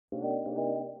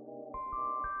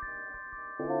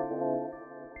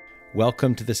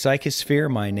Welcome to the Psychosphere.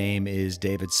 My name is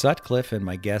David Sutcliffe, and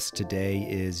my guest today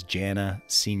is Jana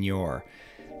Sinyor.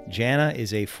 Jana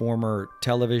is a former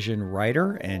television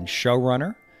writer and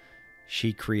showrunner.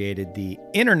 She created the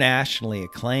internationally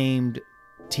acclaimed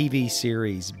TV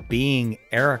series Being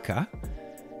Erica,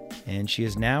 and she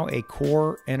is now a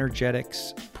Core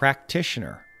Energetics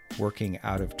Practitioner working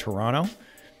out of Toronto.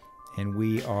 And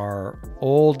we are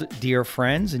old dear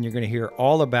friends, and you're going to hear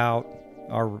all about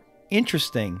our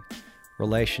interesting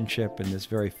relationship in this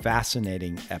very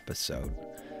fascinating episode.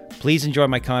 Please enjoy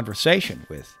my conversation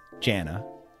with Jana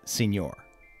Sinyor.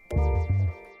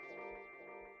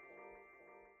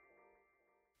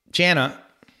 Jana.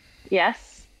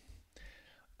 Yes.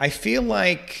 I feel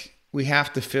like we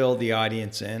have to fill the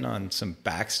audience in on some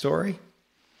backstory.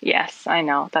 Yes, I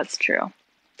know. That's true.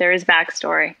 There is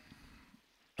backstory.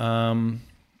 Go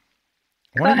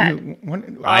ahead.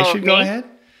 I should go ahead?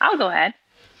 I'll go ahead.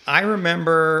 I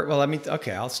remember,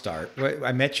 I'll start.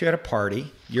 I met you at a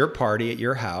party, your party at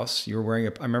your house. I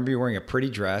remember you were wearing a pretty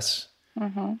dress.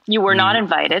 Mm-hmm. You were not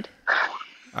invited.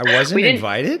 I wasn't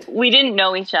invited? We didn't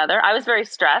know each other. I was very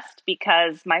stressed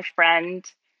because my friend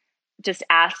just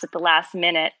asked at the last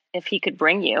minute if he could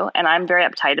bring you. And I'm very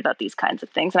uptight about these kinds of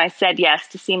things. And I said yes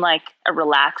to seem like a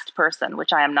relaxed person,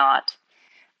 which I am not.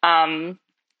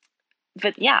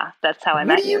 But yeah, that's how I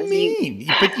met you. What do you mean?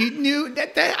 But you knew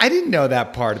that I didn't know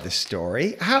that part of the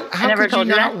story. How could you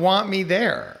not want me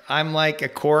there? I'm like a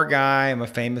core guy. I'm a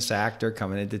famous actor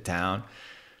coming into town.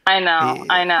 I know.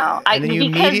 And then you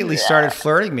immediately started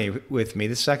flirting with me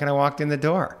the second I walked in the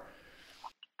door.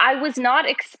 I was not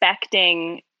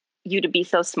expecting you to be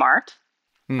so smart.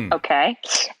 Okay.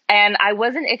 And I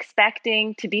wasn't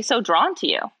expecting to be so drawn to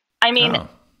you. I mean,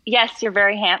 yes, you're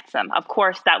very handsome. Of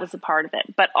course, that was a part of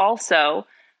it. But also,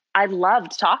 I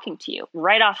loved talking to you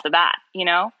right off the bat, you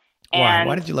know? Why?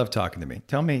 Why did you love talking to me?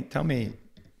 Tell me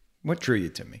what drew you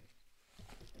to me?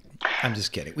 I'm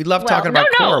just kidding. We love talking about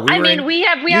Core. We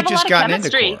have a lot of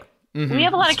chemistry. Mm-hmm. We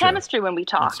have a lot of chemistry when we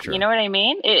talk. You know what I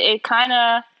mean? We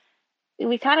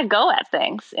kind of go at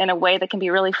things in a way that can be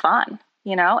really fun,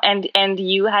 you know? And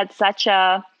you had such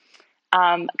a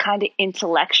kind of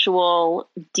intellectual,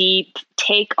 deep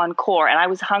take on Core, and I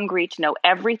was hungry to know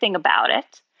everything about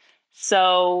it.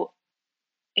 So,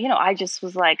 you know, I just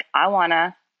was like, I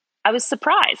was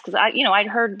surprised because I'd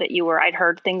heard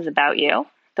things about you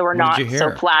that were not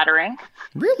so flattering.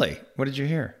 Really? What did you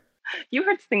hear? You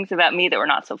heard things about me that were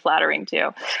not so flattering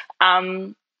too.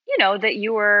 You know, that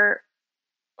you were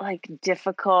like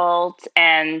difficult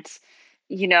and,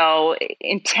 you know,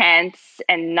 intense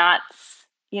and nuts,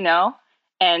 you know,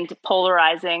 and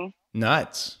polarizing.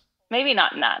 Nuts. Maybe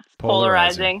not nuts.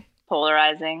 Polarizing.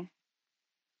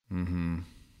 Mm-hmm.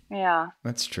 Yeah.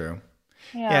 That's true.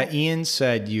 Yeah. Ian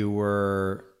said you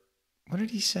were, what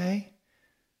did he say?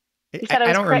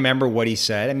 I don't remember what he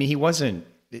said. I mean, he wasn't,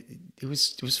 it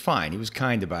was fine. He was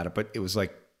kind about it, but it was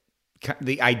like,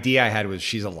 the idea I had was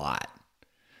she's a lot.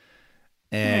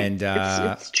 And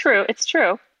it's true. It's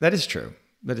true. That is true.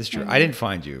 Mm-hmm. I didn't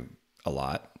find you a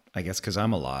lot, I guess, because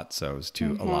I'm a lot. So it was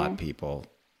a lot of people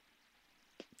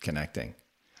connecting.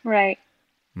 Right.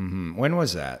 Mm-hmm. When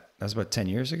was that? That was about 10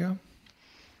 years ago?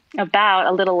 About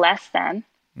a little less than.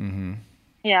 Mm-hmm.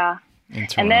 Yeah.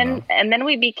 And then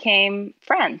we became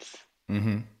friends.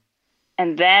 Mm-hmm.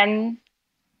 And then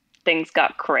things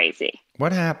got crazy.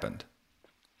 What happened?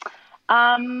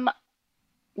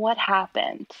 What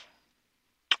happened?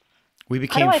 We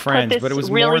became friends, but it was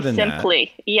really more than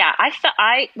simply. That. Yeah,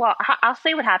 I'll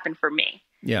say what happened for me.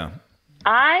 Yeah.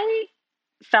 I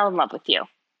fell in love with you.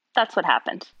 That's what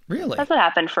happened. Really? That's what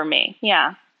happened for me.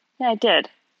 Yeah. Yeah, I did.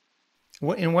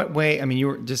 In what way? I mean, you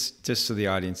were just so the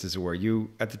audience is aware.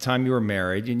 At the time you were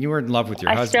married and you were in love with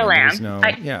your husband. I still am.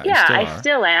 I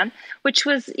still am. Which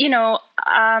was, you know,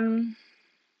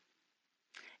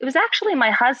 it was actually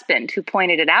my husband who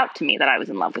pointed it out to me that I was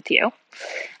in love with you.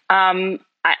 You and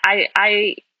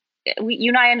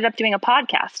I ended up doing a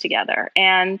podcast together,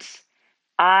 and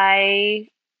I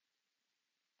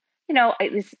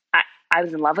was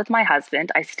in love with my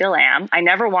husband. I still am. I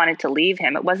never wanted to leave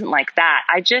him. It wasn't like that.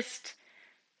 I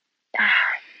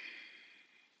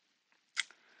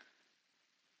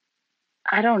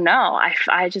don't know.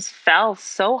 I just fell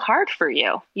so hard for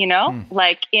you, you know,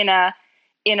 like in a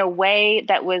way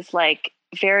that was like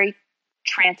very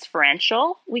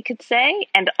transferential, we could say.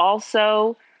 And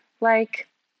also like,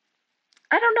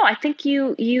 I don't know. I think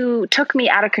you took me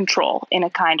out of control in a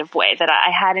kind of way that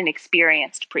I hadn't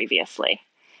experienced previously.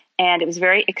 And it was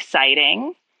very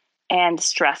exciting and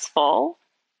stressful.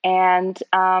 And,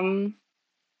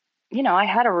 I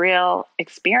had a real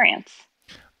experience.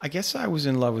 I guess I was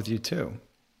in love with you too,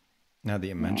 now that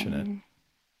you mention it.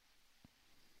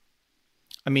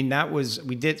 I mean,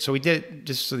 we did,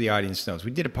 just so the audience knows,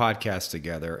 we did a podcast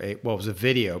together. It was a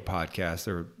video podcast.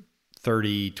 There were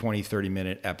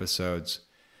 30-minute episodes.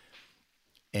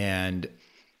 And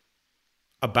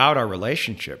about our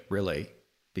relationship, really,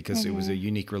 because it was a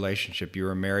unique relationship. You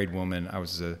were a married woman. I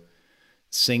was a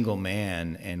single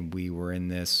man, and we were in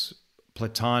this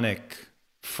platonic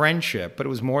friendship, but it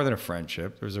was more than a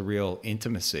friendship. There was a real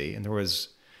intimacy, and there was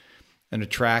an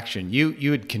attraction.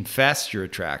 You had confessed your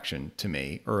attraction to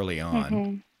me early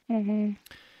on.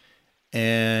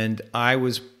 And I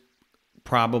was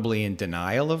probably in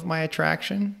denial of my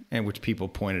attraction, and which people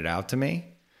pointed out to me.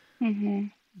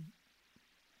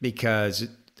 Because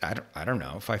I don't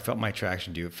know, if I felt my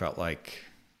attraction to you, it felt like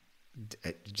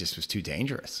it just was too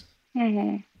dangerous.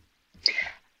 Didn't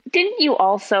you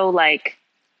also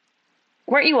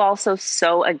weren't you also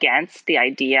so against the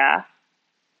idea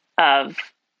of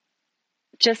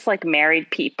just like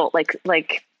married people,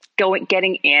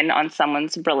 getting in on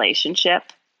someone's relationship,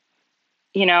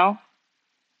 well,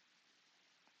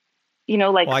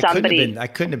 somebody. I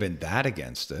couldn't have been that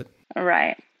against it.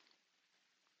 Right.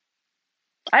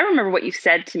 I remember what you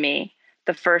said to me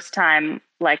the first time,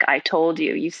 I told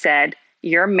you. You said,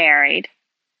 "You're married.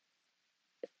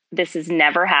 This is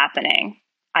never happening.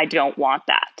 I don't want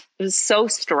that." It was so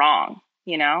strong,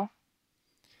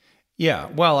 Yeah.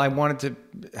 Well, I wanted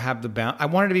to have I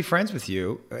wanted to be friends with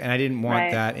you, and I didn't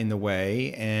want that in the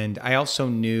way. And I also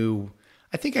knew,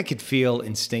 I think I could feel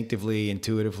instinctively,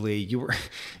 intuitively, you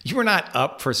were not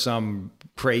up for some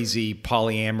crazy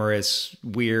polyamorous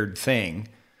weird thing.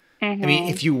 I mean,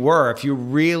 if you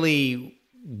really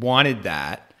wanted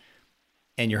that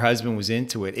and your husband was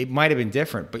into it, it might have been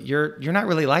different, but you're not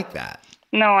really like that.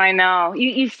 No, I know.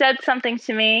 You said something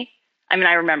to me. I mean,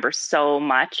 I remember so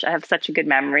much. I have such a good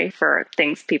memory for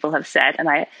things people have said. And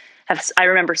I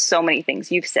remember so many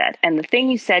things you've said. And the thing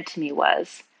you said to me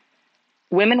was,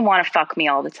 "Women want to fuck me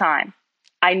all the time.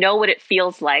 I know what it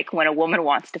feels like when a woman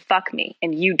wants to fuck me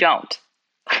and you don't."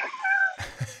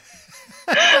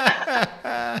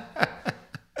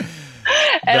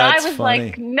 And I was funny.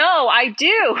 Like, "No, I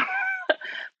do."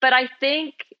 But I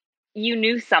think you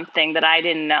knew something that I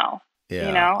didn't know,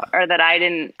 or that I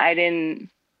didn't.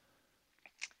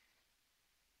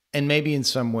 And maybe in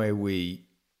some way we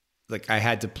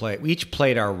each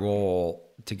played our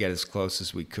role to get as close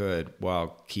as we could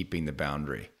while keeping the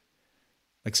boundary.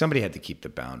 Like somebody had to keep the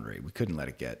boundary. We couldn't let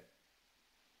it get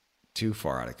too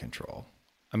far out of control.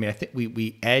 I mean, I think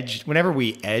we edged, whenever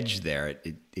we edged there,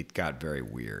 it got very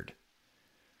weird.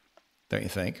 Don't you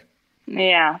think?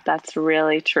 Yeah, that's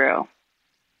really true.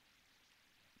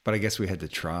 But I guess we had to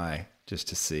try just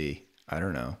to see. I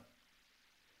don't know.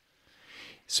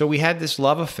 So we had this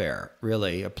love affair,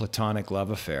 really, a platonic love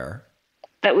affair.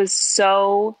 That was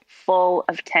so full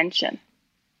of tension.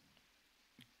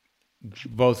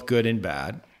 Both good and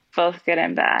bad. Both good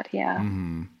and bad, yeah.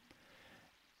 Mm-hmm.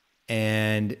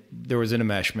 And there was an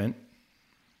enmeshment.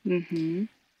 Mm-hmm.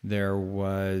 There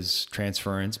was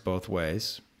transference both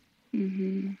ways.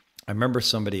 Mm-hmm. I remember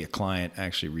a client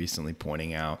actually recently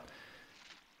pointing out,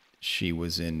 she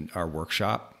was in our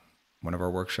workshop, one of our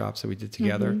workshops that we did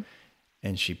together,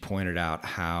 and she pointed out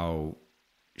how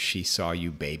she saw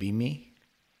you baby me.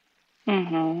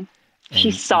 Mm-hmm. She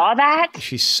saw that?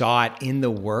 She saw it in the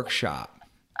workshop.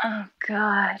 Oh,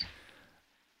 God.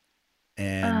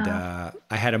 And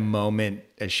I had a moment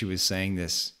as she was saying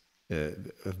this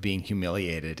of being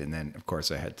humiliated. And then, of course,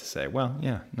 I had to say, well,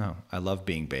 yeah, no, I love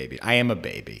being babied. I am a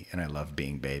baby, and I love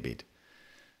being babied.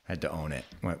 I had to own it.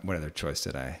 What other choice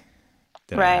did I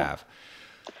have?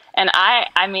 And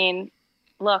I mean,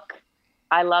 look,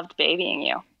 I loved babying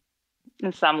you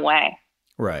in some way.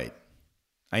 Right.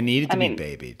 I needed to be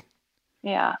babied.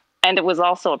 Yeah. And it was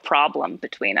also a problem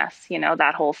between us,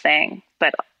 that whole thing.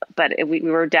 But we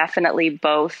were definitely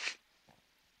both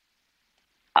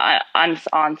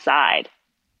on side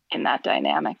in that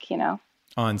dynamic,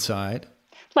 On side?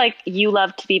 Like you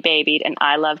love to be babied and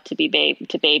I love to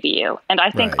baby you. And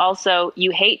I think also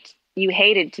you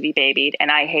hated to be babied and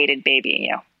I hated babying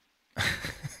you.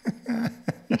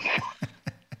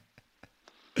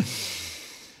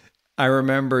 I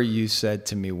remember you said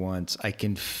to me once, I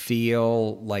can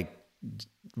feel like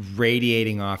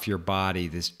radiating off your body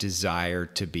this desire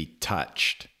to be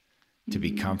touched, to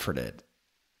be comforted.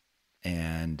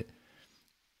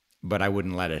 But I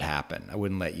wouldn't let it happen. I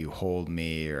wouldn't let you hold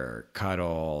me or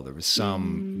cuddle. There was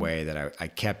some way that I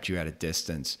kept you at a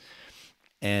distance.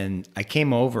 And I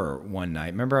came over one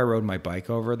night. Remember I rode my bike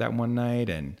over that one night?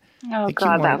 And oh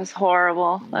God, that was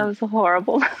horrible. That was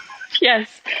horrible.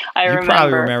 Yes. I You remember.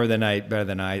 probably remember the night better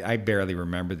than I. I barely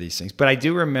remember these things, but I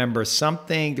do remember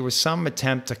something. There was some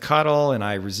attempt to cuddle, and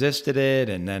I resisted it.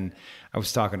 And then I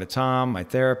was talking to Tom, my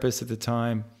therapist at the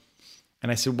time,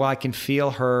 and I said, "Well, I can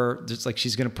feel her. Just like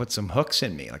she's going to put some hooks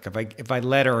in me. Like if I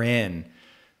let her in,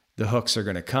 the hooks are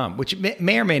going to come." Which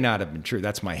may or may not have been true.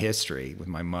 That's my history with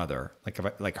my mother.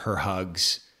 Like her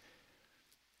hugs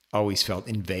always felt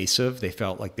invasive. They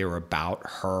felt like they were about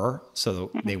her,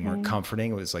 so they weren't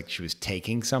comforting. It was like she was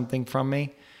taking something from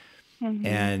me.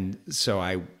 And so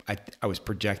I was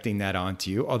projecting that onto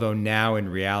you. Although now in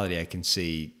reality, I can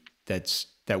see that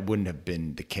wouldn't have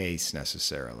been the case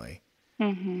necessarily.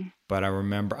 But I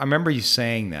remember you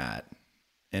saying that,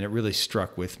 and it really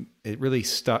stuck with me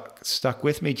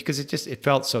because it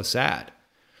felt so sad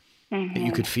that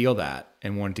you could feel that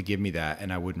and wanted to give me that,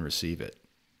 and I wouldn't receive it.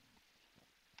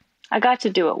 I got to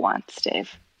do it once,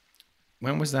 Dave.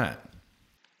 When was that?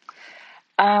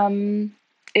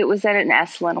 It was at an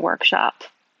Esalen workshop.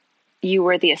 You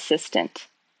were the assistant,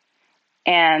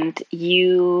 and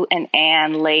you and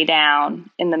Anne lay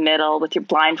down in the middle with your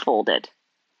blindfolded,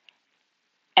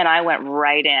 and I went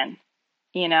right in,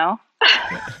 you know?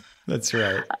 That's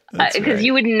right. Because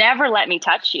you would never let me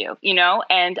touch you, you know?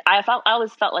 And I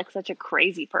always felt like such a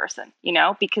crazy person, you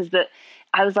know, because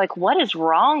I was like, what is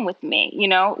wrong with me? You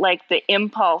know, like the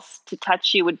impulse to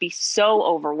touch you would be so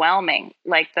overwhelming,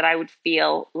 like that I would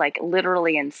feel like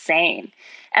literally insane.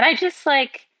 And I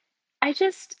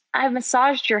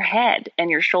massaged your head and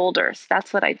your shoulders.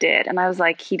 That's what I did. And I was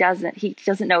like, he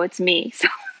doesn't know it's me.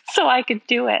 So I could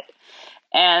do it.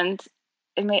 And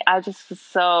I just was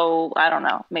so, I don't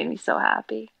know, made me so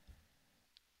happy.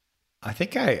 I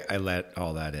think I let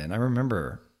all that in. I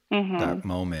remember that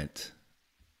moment,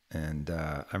 and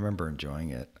I remember enjoying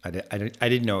it. I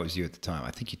didn't know it was you at the time.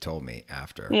 I think you told me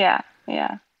after. Yeah.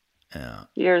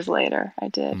 Years later, I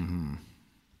did.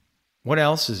 What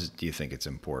else do you think it's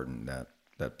important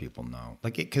that people know?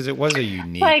 Like, because it was a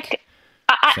unique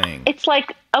thing. It's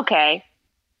like, okay,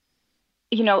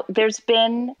 you know, there's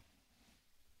been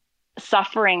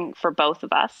suffering for both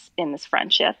of us in this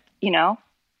friendship, you know.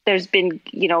 There's been,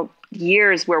 you know,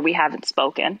 years where we haven't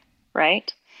spoken,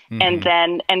 right?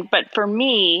 But for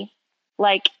me,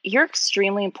 like, you're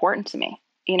extremely important to me,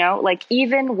 you know, like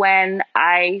even when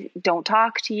I don't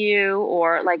talk to you,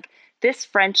 or like, this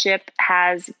friendship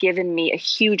has given me a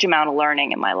huge amount of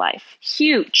learning in my life.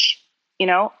 Huge, you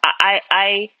know,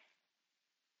 I've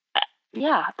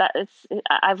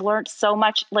learned so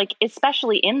much, like,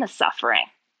 especially in the suffering,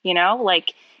 you know,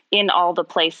 like in all the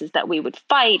places that we would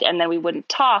fight and then we wouldn't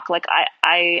talk. Like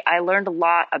I learned a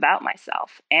lot about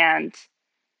myself. And,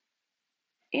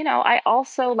 you know, I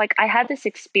also, like, I had this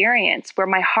experience where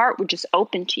my heart would just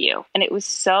open to you, and it was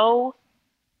so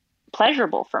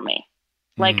pleasurable for me.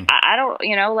 Like, I don't,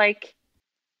 you know, like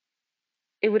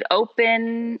it would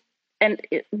open. And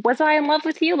was I in love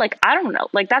with you? Like, I don't know.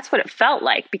 Like, that's what it felt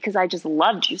like, because I just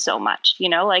loved you so much, you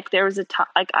know, like there was a time,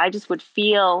 like I just would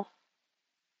feel,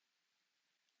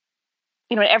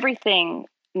 you know, everything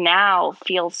now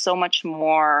feels so much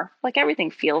more like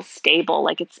everything feels stable.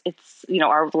 Like it's, you know,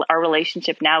 our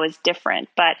relationship now is different,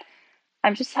 but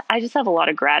I just have a lot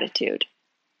of gratitude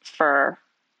for,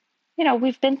 you know,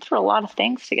 we've been through a lot of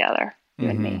things together, you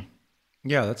and me.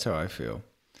 Yeah, that's how I feel.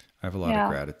 I have a lot of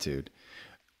gratitude.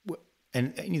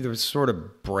 And there was sort of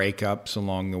breakups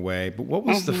along the way, but what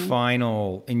was the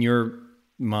final, in your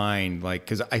mind, like,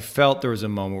 because I felt there was a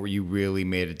moment where you really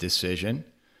made a decision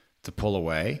to pull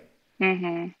away.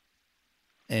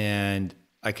 And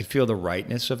I could feel the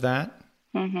rightness of that.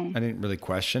 I didn't really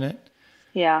question it.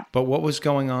 Yeah. But what was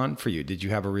going on for you? Did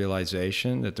you have a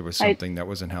realization that there was something that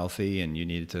wasn't healthy and you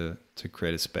needed to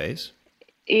create a space?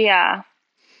 Yeah.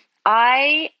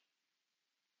 I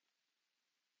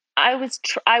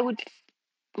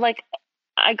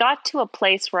got to a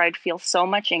place where I'd feel so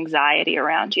much anxiety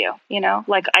around you, you know,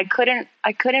 like I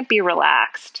couldn't be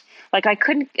relaxed. Like I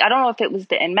don't know if it was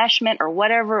the enmeshment or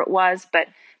whatever it was, but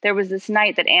there was this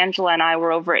night that Angela and I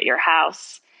were over at your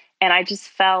house, and I just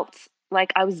felt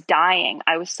like I was dying.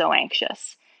 I was so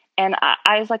anxious. And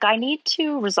I was like, I need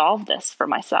to resolve this for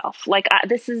myself. Like I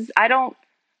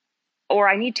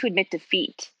need to admit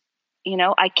defeat. You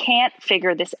know, I can't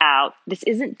figure this out. This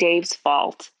isn't Dave's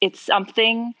fault. It's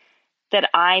something that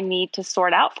I need to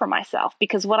sort out for myself,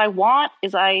 because what I want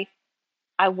is I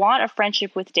want a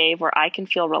friendship with Dave where I can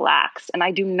feel relaxed, and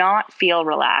I do not feel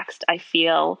relaxed. I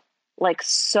feel like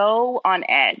so on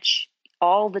edge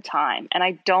all the time, and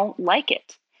I don't like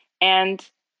it. And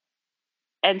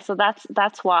so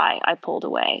that's why I pulled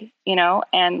away, you know,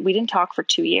 and we didn't talk for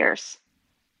 2 years.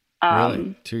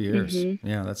 Really? 2 years?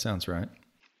 Yeah, that sounds right.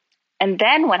 And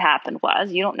then what happened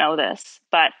was, you don't know this,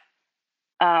 but,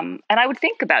 and I would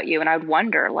think about you and I would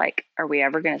wonder, like, are we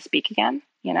ever going to speak again?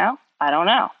 You know, I don't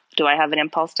know. Do I have an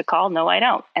impulse to call? No, I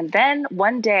don't. And then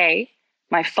one day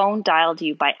my phone dialed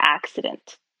you by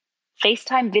accident.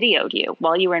 FaceTime videoed you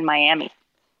while you were in Miami.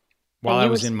 While I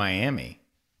was in Miami?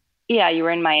 Yeah, you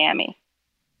were in Miami.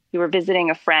 You were visiting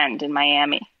a friend in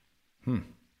Miami. And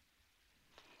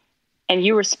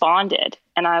you responded.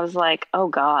 And I was like, oh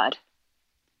God,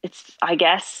 I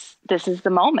guess this is the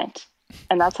moment.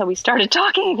 And that's how we started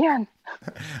talking again.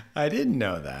 I didn't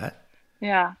know that.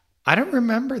 Yeah. I don't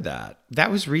remember that. That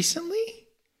was recently?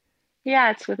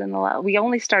 Yeah, it's within we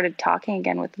only started talking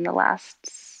again within the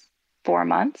last 4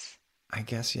 months. I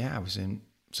guess, yeah,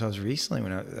 so it was recently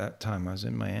that time I was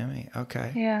in Miami.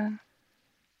 Okay. Yeah.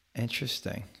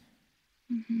 Interesting.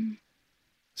 Mm-hmm.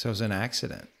 So it was an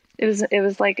accident. It was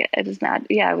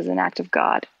an act of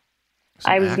God.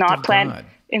 I was not planned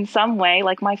in some way.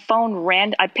 Like my phone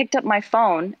I picked up my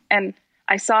phone and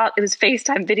I saw it was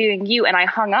FaceTime videoing you and I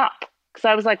hung up because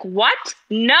I was like, what?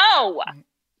 No,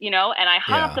 and I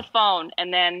hung up the phone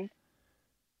and then.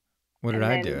 What did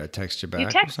I do? I texted you back. You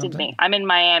texted me. I'm in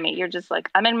Miami. You're just like,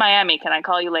 I'm in Miami. Can I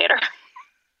call you later?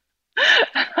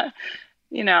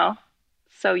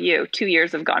 So 2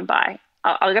 years have gone by.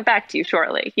 I'll get back to you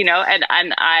shortly, and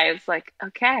I was like,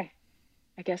 okay,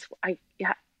 I guess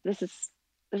this is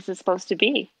supposed to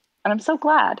be. And I'm so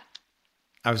glad.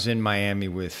 I was in Miami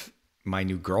with my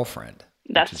new girlfriend.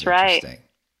 That's right.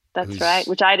 That's right.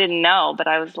 Which I didn't know, but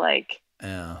I was like,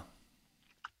 yeah.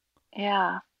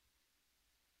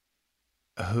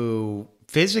 Who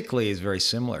physically is very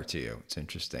similar to you. It's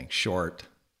interesting. Short.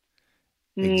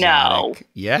 Exotic. No.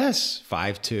 Yes.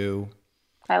 5'2".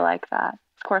 I like that.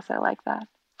 Of course I like that.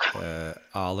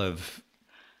 Olive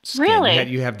skin. Really?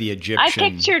 You have the Egyptian. I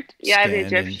pictured, the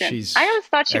Egyptian. I always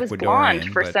thought she was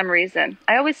blonde for some reason.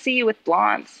 I always see you with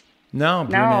blondes. No,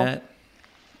 brunette.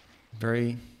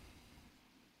 Very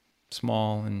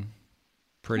small and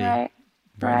pretty. Right.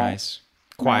 Very nice.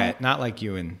 Quiet. Right. Not like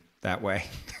you in that way.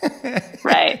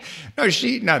 Right.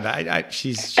 She's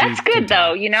That's good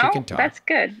though, She can talk. That's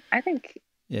good. I think.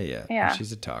 Yeah.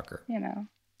 She's a talker.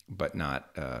 But not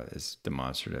as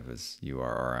demonstrative as you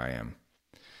are or I am.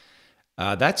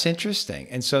 That's interesting.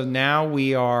 And so now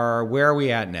where are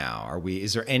we at now?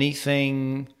 Is there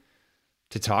anything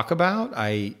to talk about?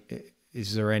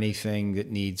 Is there anything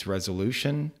that needs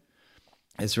resolution?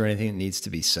 Is there anything that needs to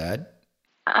be said?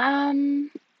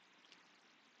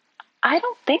 I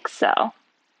don't think so.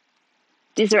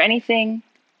 Is there anything?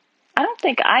 I don't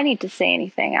think I need to say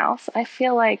anything else. I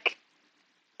feel like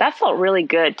that felt really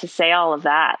good to say all of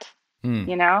that,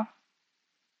 I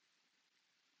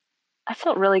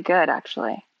felt really good,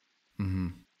 actually. Mm-hmm.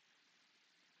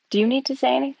 Do you need to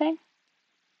say anything?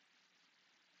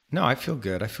 No, I feel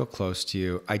good. I feel close to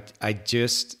you. I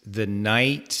just, the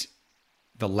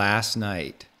last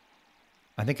night,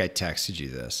 I think I texted you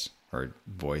this or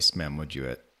voice memoed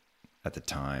you at the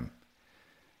time.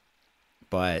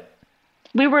 But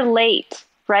we were late,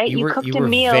 right? You cooked a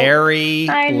meal. Very late.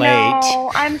 I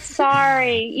know. I'm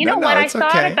sorry. You know what? I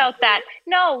thought okay. about that.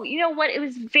 No, you know what? It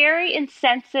was very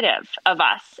insensitive of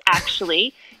us,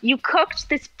 actually. You cooked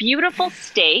this beautiful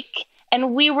steak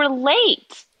and we were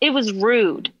late. It was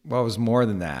rude. Well, it was more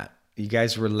than that. You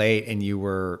guys were late and you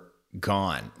were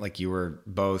gone. Like you were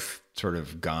both sort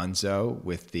of gonzo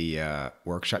with the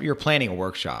workshop. You were planning a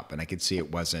workshop and I could see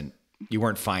you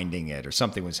weren't finding it or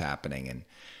something was happening and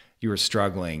you were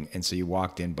struggling. And so you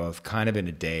walked in both kind of in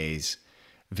a daze,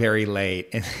 very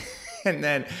late. And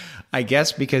then I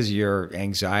guess because of your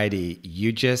anxiety,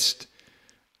 you just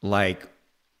like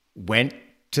went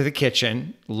to the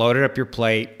kitchen, loaded up your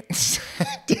plate,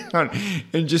 sat down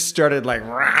and just started like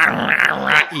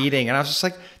eating. And I was just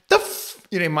like,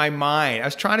 in my mind, I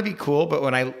was trying to be cool. But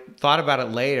when I thought about it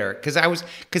later,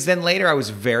 because then later I was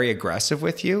very aggressive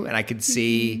with you and I could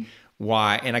see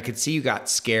why, and I could see you got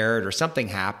scared or something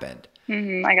happened.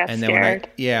 Mm-hmm. I got and scared.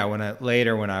 Then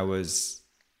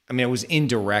it was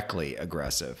indirectly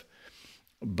aggressive,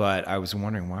 but I was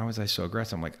wondering, why was I so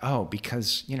aggressive? I'm like, oh,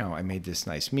 because, I made this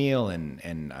nice meal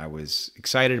and I was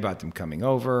excited about them coming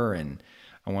over and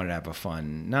I wanted to have a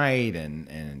fun night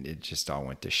and it just all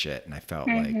went to shit. And I felt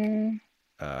like,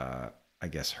 I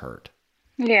guess hurt.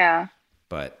 Yeah.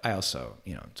 But I also,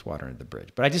 it's water under the bridge.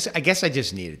 But I guess I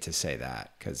just needed to say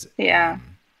that because,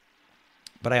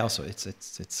 but I also,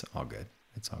 it's all good.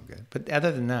 It's all good. But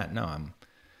other than that, no,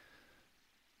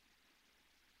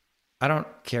 I don't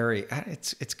carry,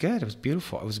 it's good. It was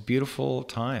beautiful. It was a beautiful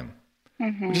time,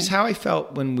 which is how I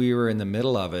felt when we were in the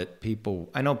middle of it.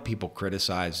 I know people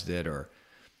criticized it or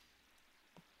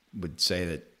would say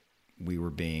that we were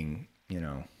being,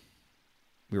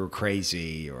 we were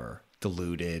crazy or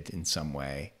deluded in some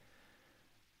way.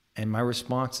 And my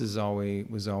response was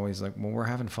always like, well, we're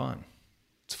having fun.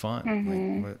 It's fun.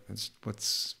 Mm-hmm. Like,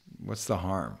 what's the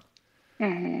harm?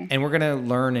 Mm-hmm. And we're going to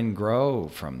learn and grow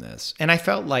from this. And I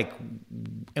felt like,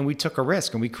 and we took a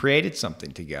risk and we created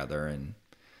something together,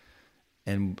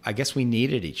 and I guess we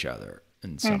needed each other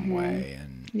in some way.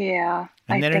 And yeah,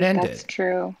 and then it ended. That's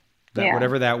true. That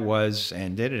whatever that was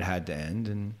ended, it had to end.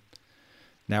 And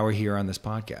now we're here on this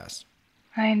podcast.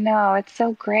 I know. It's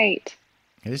so great.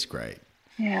 It is great.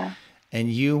 Yeah.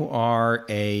 And you are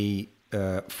a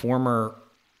former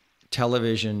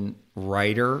television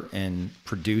writer and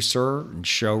producer and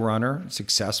showrunner,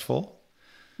 successful,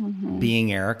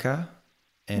 being Erica.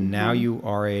 And now you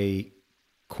are a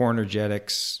Core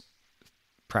Energetics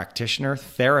Practitioner,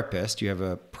 therapist. You have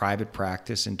a private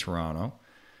practice in Toronto.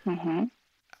 Mm-hmm.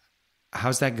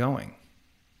 How's that going?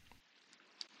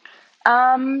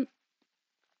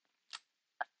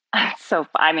 So,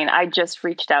 I mean, I just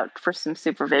reached out for some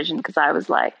supervision because I was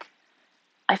like,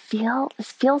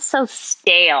 this feels so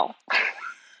stale.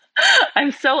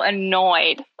 I'm so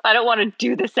annoyed. I don't want to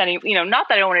do this not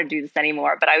that I don't want to do this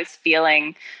anymore, but I was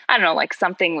feeling, I don't know, like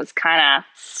something was kind of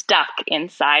stuck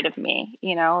inside of me,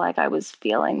 like I was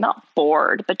feeling not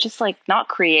bored, but just like not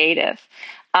creative.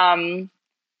 And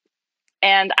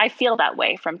I feel that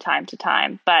way from time to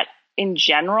time, but in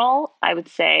general, I would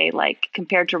say, like,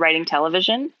 compared to writing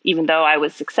television, even though I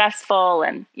was successful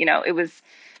and, it was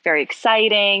very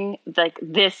exciting, like,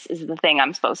 this is the thing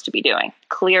I'm supposed to be doing.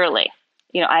 Clearly,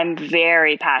 I'm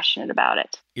very passionate about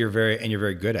it. You're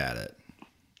very good at it.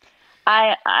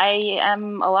 I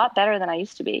am a lot better than I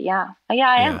used to be. Yeah.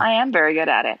 I am very good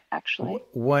at it, actually.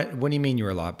 What do you mean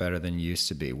you're a lot better than you used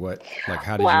to be?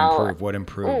 How did you improve? What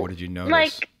improved? What did you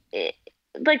notice?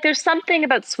 Like there's something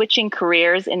about switching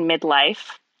careers in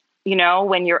midlife,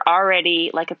 when you're already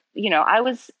like, I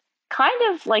was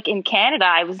kind of like in Canada,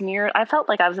 I felt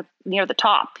like I was near the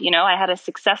top, I had a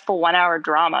successful 1-hour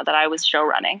drama that I was show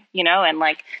running, and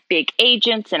like big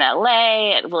agents in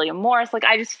LA at William Morris. Like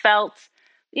I just felt,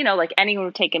 like anyone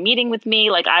would take a meeting with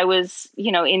me. Like I was,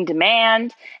 in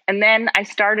demand. And then I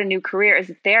start a new career as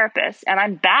a therapist and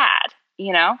I'm bad,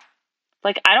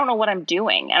 like, I don't know what I'm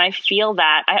doing. And I feel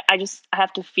that I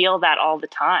have to feel that all the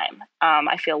time.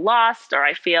 I feel lost, or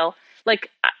I feel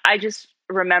like I just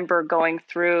remember going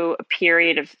through a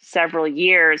period of several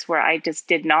years where I just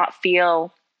did not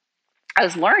feel I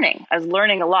was learning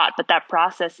a lot, but that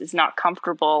process is not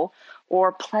comfortable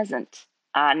or pleasant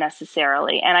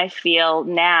necessarily. And I feel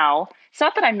now, it's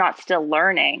not that I'm not still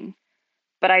learning,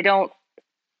 but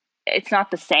it's not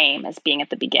the same as being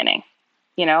at the beginning.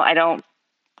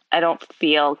 I don't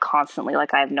feel constantly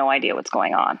like I have no idea what's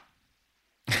going on.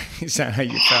 Is that how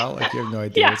you felt? Like you have no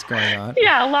idea what's going on?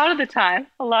 Yeah, a lot of the time.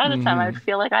 I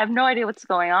feel like I have no idea what's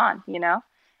going on,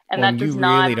 And that does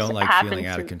not really don't like feeling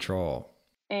out of control.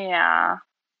 Yeah.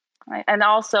 And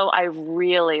also I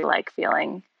really like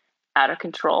feeling out of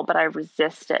control, but I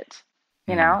resist it.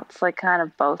 It's like kind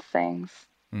of both things.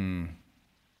 Mm.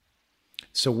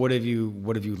 So what have you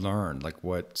learned? Like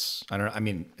it's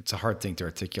a hard thing to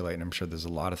articulate, and I'm sure there's a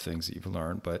lot of things that you've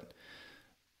learned, but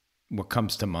what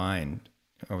comes to mind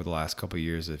over the last couple of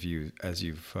years as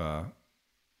you've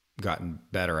gotten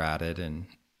better at it? And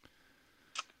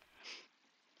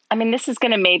I mean, this is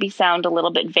going to maybe sound a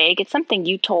little bit vague. It's something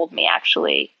you told me,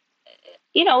 actually.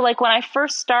 Like when I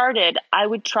first started, I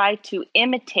would try to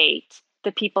imitate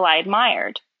the people I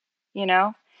admired,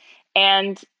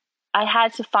 and I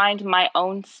had to find my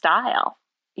own style,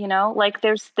 like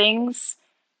there's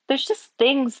just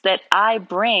things that I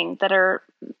bring that are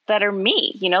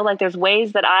me, like there's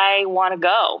ways that I want to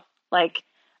go, like,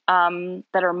 that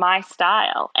are my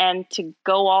style. And to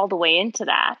go all the way into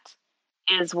that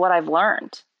is what I've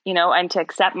learned, and to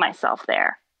accept myself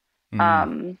there.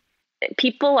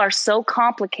 People are so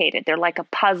complicated. They're like a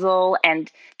puzzle,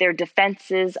 and their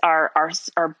defenses are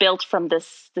built from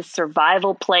this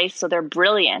survival place. So they're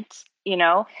brilliant,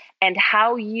 and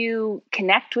how you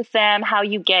connect with them, how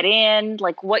you get in,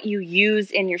 like what you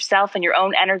use in yourself and your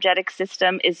own energetic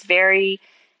system is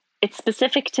it's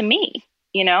specific to me,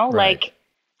 Right. Like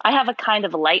I have a kind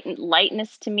of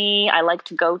lightness to me. I like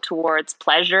to go towards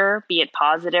pleasure, be it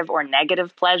positive or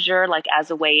negative pleasure, like as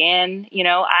a way in,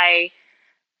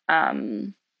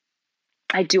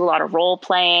 I do a lot of role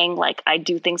playing, like I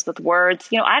do things with words,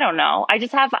 I don't know. I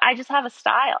just have a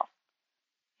style,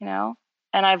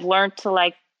 and I've learned to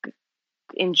like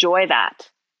enjoy that.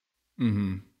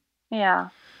 Mm-hmm. Yeah.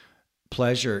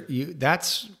 Pleasure.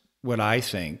 That's what I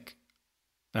think.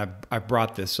 I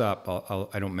brought this up.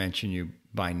 I don't mention you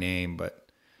by name, but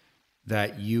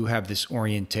that you have this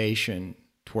orientation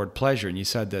toward pleasure. And you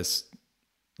said this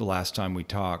the last time we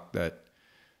talked, that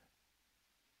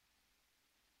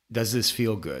does this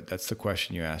feel good? That's the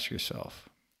question you ask yourself.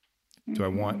 Do I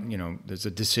want, there's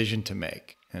a decision to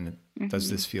make, and does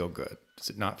this feel good? Does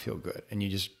it not feel good? And you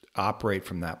just operate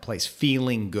from that place,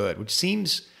 feeling good, which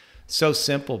seems so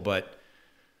simple, but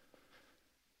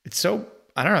it's so,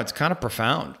 I don't know, it's kind of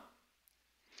profound.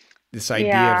 This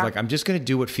idea of like, I'm just going to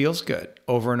do what feels good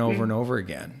over and over and over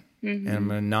again. And I'm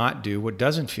going to not do what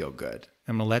doesn't feel good.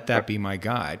 I'm going to let that be my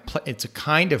guide. It's a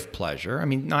kind of pleasure. I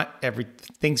mean, not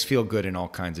things feel good in all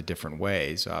kinds of different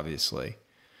ways, obviously,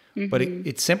 but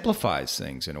it simplifies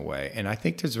things in a way. And I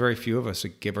think there's very few of us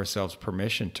that give ourselves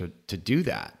permission to do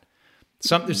that.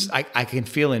 I can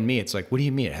feel in me, it's like, what do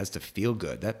you mean it has to feel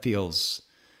good? That feels,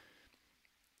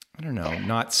 I don't know,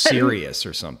 not serious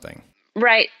or something.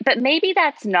 Right. But maybe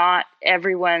that's not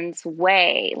everyone's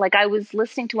way. Like, I was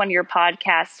listening to one of your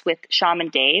podcasts with Shaman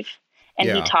Dave, and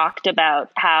he talked about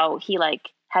how he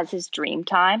has his dream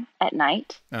time at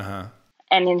night. And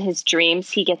in his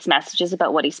dreams, he gets messages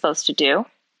about what he's supposed to do.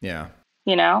 Yeah.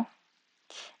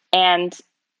 And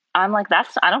I'm like,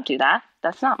 I don't do that.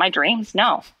 That's not my dreams.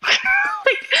 No.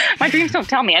 My dreams don't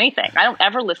tell me anything. I don't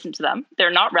ever listen to them. They're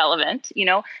not relevant.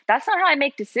 That's not how I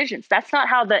make decisions. That's not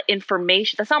how that's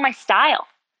not my style.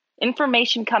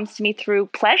 Information comes to me through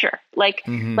pleasure. Like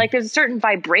there's a certain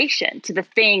vibration to the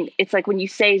thing. It's like when you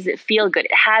say, does it feel good?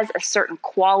 It has a certain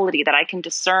quality that I can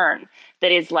discern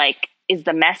that is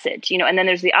the message, and then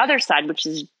there's the other side, which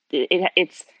is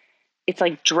it's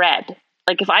like dread.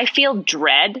 Like, if I feel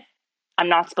dread, I'm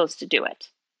not supposed to do it.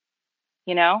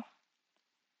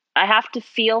 I have to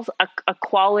feel a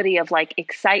quality of like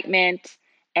excitement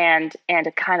and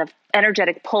a kind of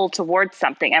energetic pull towards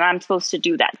something, and I'm supposed to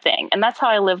do that thing. And that's how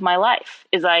I live my life,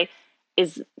 is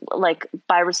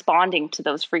by responding to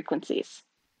those frequencies.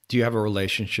 Do you have a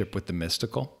relationship with the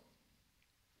mystical?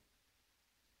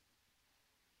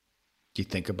 Do you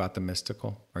think about the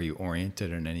mystical? Are you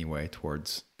oriented in any way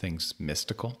towards things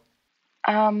mystical?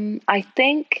 I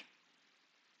think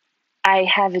I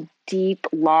have a deep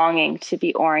longing to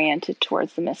be oriented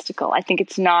towards the mystical. I think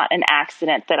it's not an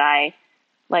accident that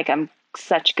I'm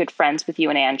such good friends with you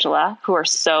and Angela, who are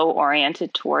so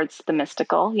oriented towards the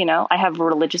mystical. I have a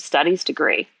religious studies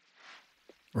degree.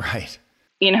 Right.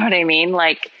 You know what I mean?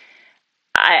 Like,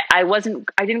 I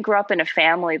didn't grow up in a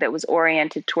family that was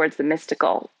oriented towards the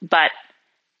mystical, but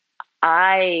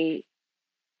I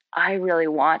really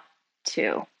want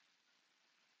to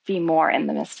be more in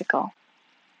the mystical.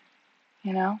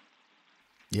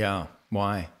 Yeah.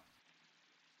 Why?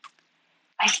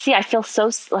 I feel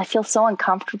so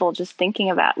uncomfortable just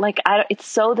thinking about, it's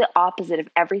so the opposite of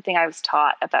everything I was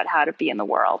taught about how to be in the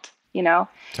world, Taught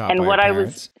and by what your I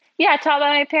parents? was, taught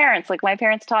by my parents. Like, my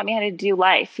parents taught me how to do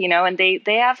life, and they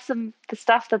have the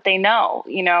stuff that they know,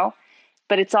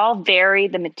 but it's all very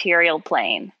the material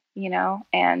plane, and,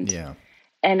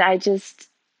 and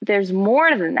there's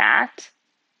more than that,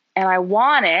 and I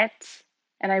want it.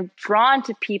 And I'm drawn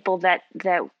to people that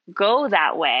go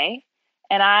that way.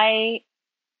 But I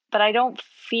don't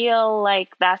feel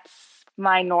like that's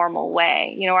my normal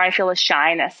way, or I feel a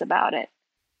shyness about it.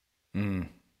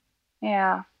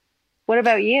 Yeah. What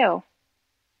about you?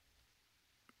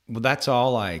 Well, that's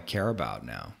all I care about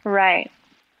now. Right.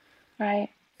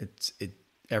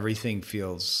 Everything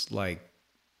feels like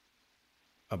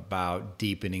about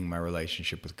deepening my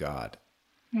relationship with God.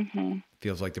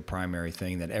 Feels like the primary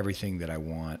thing, that everything that I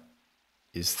want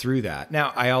is through that.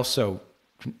 Now, I also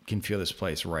can feel this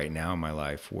place right now in my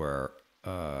life where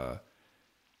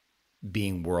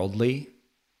being worldly,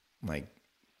 like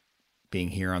being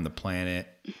here on the planet,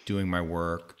 doing my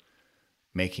work,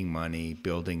 making money,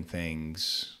 building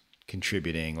things,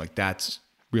 contributing, like that's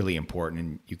really important,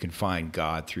 and you can find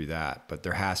God through that, but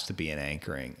there has to be an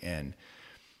anchoring. And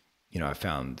I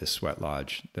found this sweat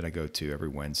lodge that I go to every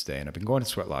Wednesday, and I've been going to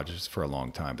sweat lodges for a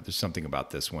long time, but there's something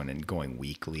about this one and going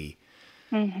weekly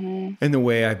and the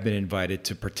way I've been invited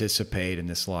to participate in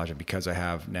this lodge, and because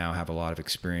I now have a lot of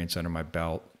experience under my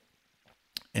belt,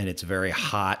 and it's a very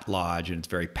hot lodge and it's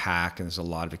very packed and there's a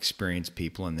lot of experienced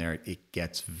people in there, it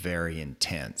gets very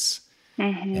intense.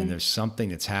 And there's something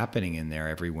that's happening in there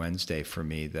every Wednesday for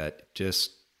me that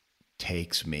just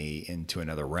takes me into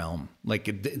another realm. Like,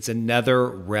 it's another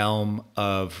realm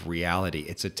of reality.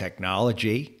 It's a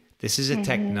technology. This is a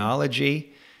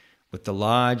technology with the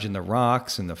lodge and the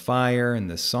rocks and the fire and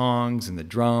the songs and the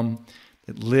drum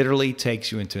that literally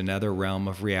takes you into another realm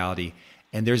of reality.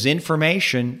 And there's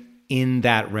information in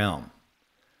that realm.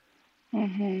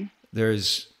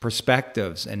 There's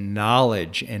perspectives and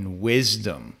knowledge and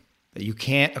wisdom that you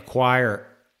can't acquire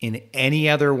in any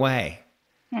other way.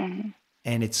 Mm-hmm.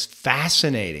 And it's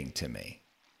fascinating to me.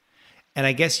 And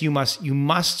I guess you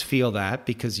must feel that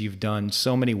because you've done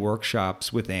so many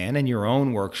workshops with Anne and your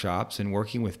own workshops and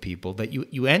working with people that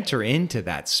you enter into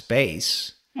that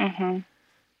space. Mm-hmm.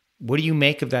 What do you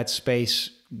make of that space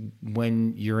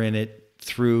when you're in it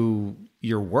through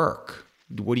your work?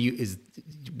 What do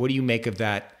you make of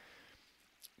that?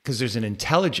 Because there's an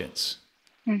intelligence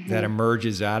that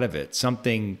emerges out of it,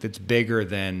 something that's bigger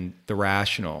than the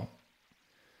rational.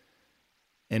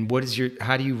 And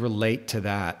how do you relate to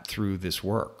that through this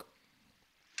work?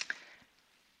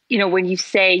 When you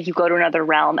say you go to another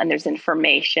realm and there's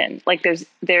information, like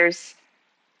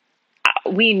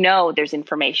we know there's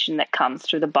information that comes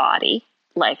through the body,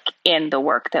 like in the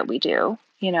work that we do,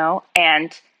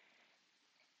 and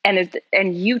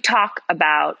you talk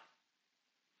about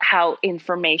how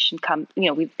information comes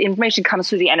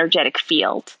through the energetic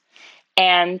field.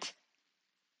 And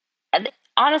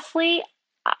honestly,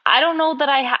 I don't know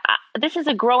that this is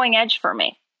a growing edge for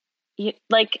me.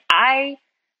 I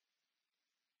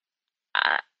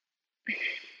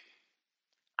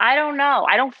don't know.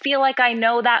 I don't feel like I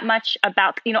know that much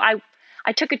about, I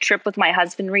took a trip with my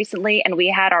husband recently and we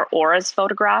had our auras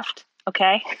photographed.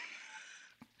 Okay.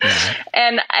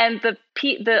 And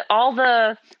all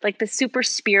the like the super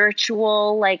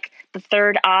spiritual, like the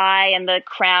third eye and the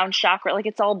crown chakra, like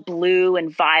it's all blue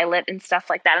and violet and stuff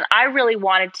like that. And I really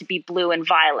wanted to be blue and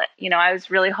violet. I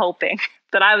was really hoping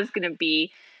that I was going to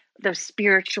be the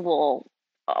spiritual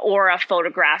aura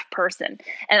photograph person.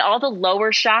 And all the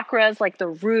lower chakras, like the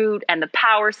root and the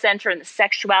power center and the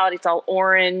sexuality, it's all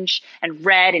orange and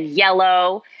red and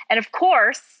yellow. And of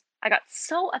course, I got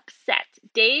so upset.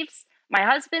 My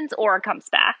husband's aura comes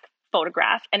back,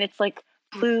 photograph, and it's like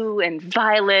blue and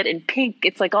violet and pink.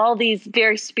 It's like all these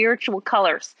very spiritual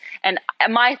colors. And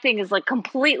my thing is like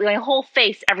completely, my whole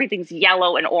face, everything's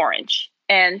yellow and orange.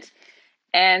 And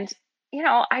I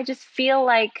just feel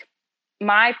like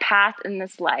my path in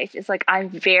this life is like, I'm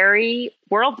very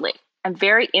worldly. I'm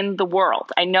very in the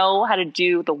world. I know how to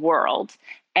do the world.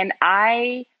 And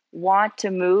I want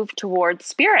to move towards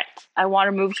spirit. I want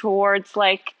to move towards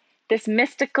like this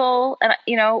mystical, and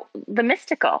the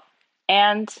mystical.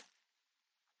 And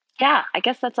yeah, I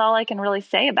guess that's all I can really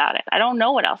say about it. I don't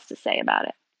know what else to say about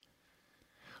it.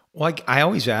 Well, I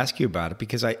always ask you about it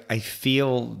because I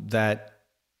feel that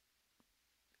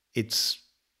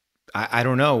I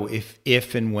don't know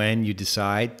if and when you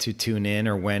decide to tune in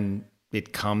or when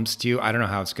it comes to you. I don't know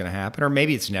how it's going to happen, or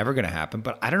maybe it's never going to happen,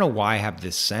 but I don't know why I have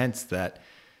this sense that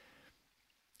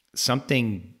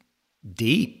something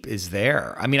deep is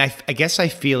there. I mean, I guess I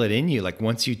feel it in you. Like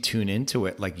once you tune into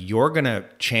it, like you're going to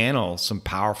channel some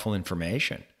powerful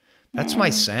information. That's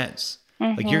my sense.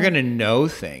 Like you're going to know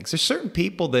things. There's certain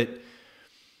people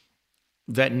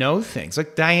that know things,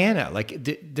 like Diana. Like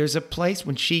there's a place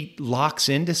when she locks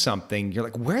into something, you're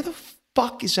like, where the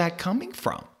fuck is that coming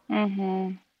from?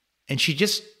 And she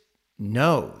just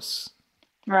knows.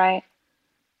 Right.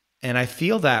 And I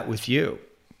feel that with you.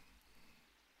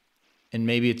 And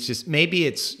maybe it's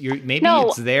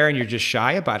there and you're just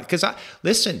shy about it. Because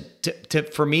listen,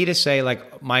 for me to say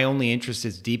like my only interest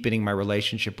is deepening my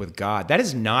relationship with God, that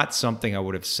is not something I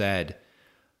would have said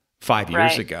 5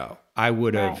 years ago. I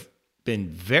would have been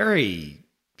very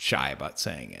shy about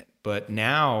saying it. But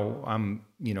now I'm,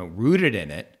 rooted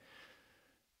in it.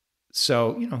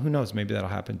 So, who knows? Maybe that'll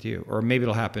happen to you, or maybe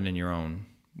it'll happen in your own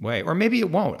way, or maybe it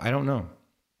won't. I don't know.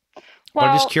 Well,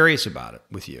 but I'm just curious about it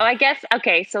with you. I guess,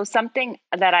 okay, so something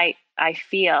that I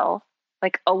feel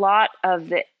like a lot of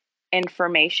the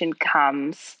information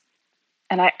comes,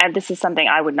 and this is something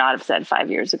I would not have said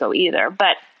 5 years ago either,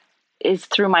 but is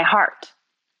through my heart.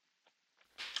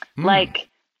 Like,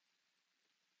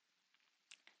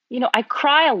 I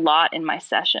cry a lot in my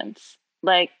sessions,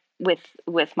 like with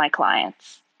my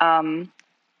clients. I'm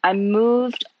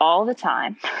moved all the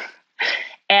time.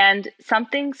 And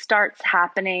something starts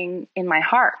happening in my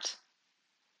heart.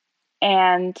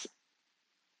 And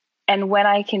when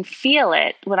I can feel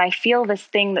it, when I feel this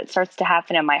thing that starts to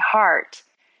happen in my heart,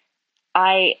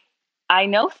 I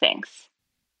know things.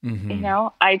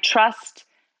 I trust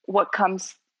what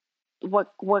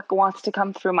wants to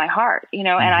come through my heart, and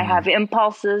I have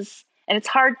impulses, and it's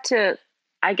hard to,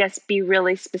 I guess, be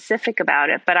really specific about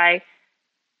it, but I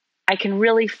can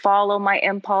really follow my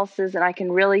impulses, and I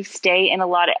can really stay in a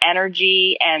lot of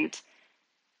energy, and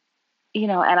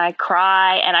and I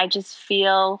cry, and I just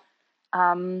feel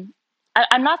I'm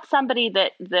not somebody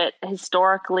that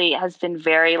historically has been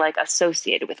very like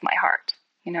associated with my heart,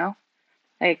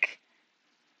 like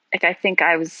I think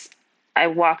I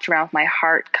walked around with my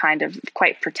heart kind of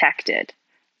quite protected.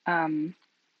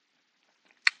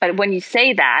 But when you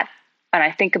say that, and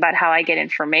I think about how I get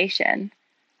information,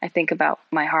 I think about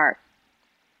my heart.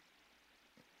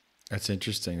 That's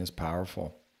interesting. That's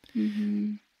powerful.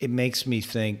 Mm-hmm. It makes me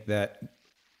think that,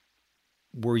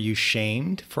 were you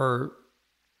shamed for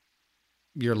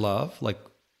your love? Like,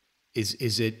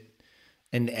 is it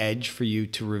an edge for you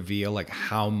to reveal like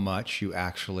how much you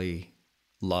actually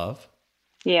love?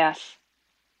 Yes.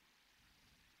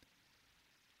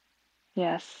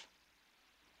 Yes.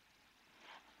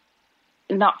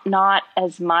 Not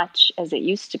as much as it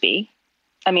used to be.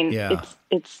 I mean, Yeah.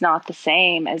 it's not the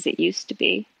same as it used to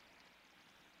be.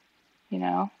 You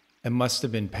know? It must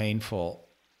have been painful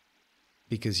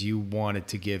because you wanted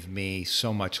to give me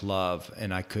so much love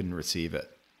and I couldn't receive it.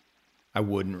 I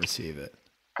wouldn't receive it.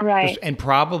 Right. And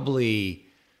probably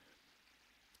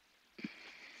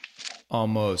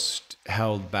almost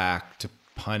held back to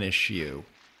punish you.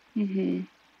 Mm-hmm.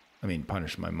 I mean,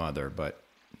 punish my mother, but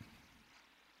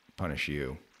punish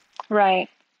you. Right.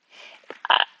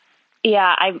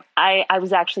 Yeah, I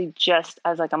was actually I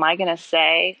was like, am I going to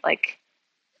say like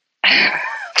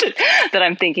that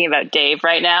I'm thinking about Dave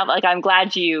right now? Like, I'm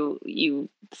glad you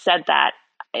said that.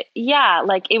 Yeah,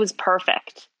 like it was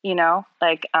perfect, you know,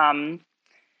 like,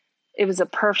 it was a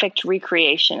perfect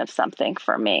recreation of something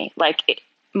for me. Like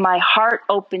my heart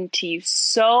opened to you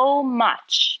so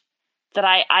much that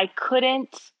I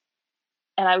couldn't,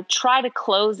 and I would try to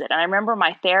close it. And I remember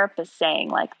my therapist saying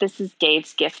like, this is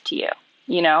Dave's gift to you,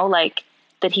 you know, like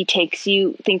that he takes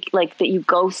you, think like that you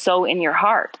go so in your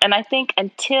heart. And I think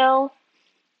until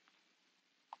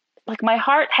like my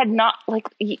heart had not like,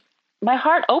 my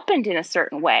heart opened in a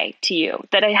certain way to you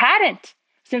that I hadn't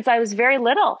since I was very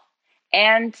little.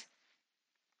 And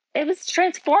it was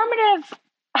transformative.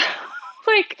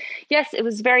 Like, yes, it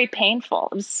was very painful.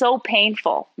 It was so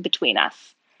painful between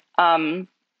us.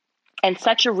 And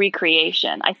such a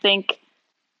recreation. I think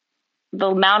the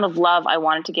amount of love I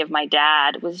wanted to give my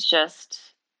dad was just,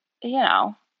 you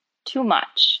know, too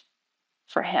much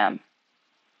for him.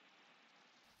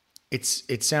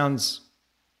 It sounds,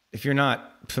 if you're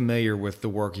not familiar with the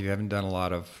work, you haven't done a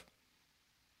lot of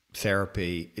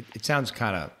therapy, it sounds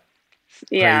kind of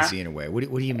crazy in a way. What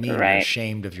do you mean you're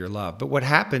ashamed of your love? But what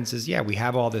happens is, yeah, we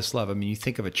have all this love. I mean, you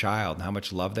think of a child and how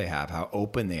much love they have, how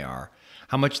open they are,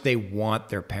 how much they want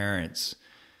their parents.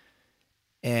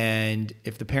 And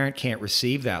if the parent can't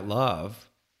receive that love,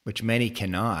 which many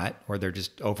cannot, or they're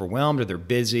just overwhelmed or they're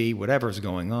busy, whatever's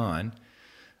going on,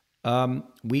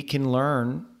 we can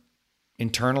learn,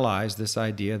 internalize this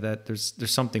idea that there's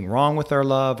something wrong with our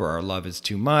love, or our love is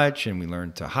too much, and we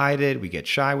learn to hide it. We get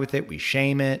shy with it. We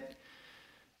shame it.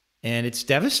 And it's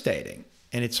devastating.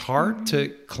 And it's hard to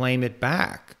claim it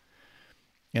back.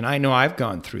 And I know I've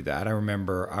gone through that. I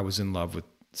remember I was in love with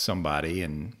somebody,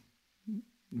 and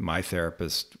my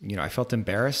therapist, you know, I felt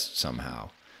embarrassed somehow.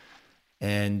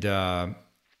 And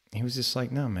he was just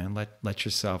like, no, man, let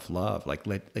yourself love. Like,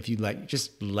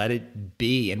 just let it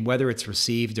be. And whether it's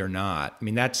received or not, I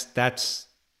mean, that's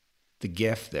the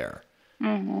gift there.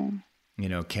 Mm-hmm. You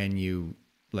know, can you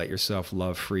let yourself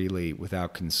love freely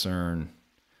without concern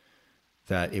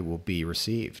that it will be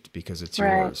received, because it's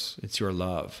yours. It's your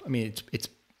love. I mean,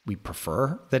 we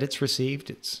prefer that it's received.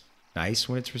 It's nice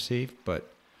when it's received,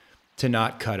 but to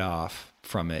not cut off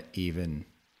from it even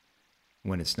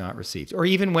when it's not received, or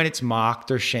even when it's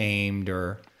mocked or shamed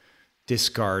or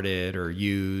discarded or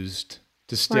used,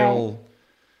 to still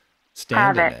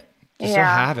stand in it. To still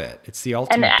have it. It's the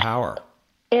ultimate power.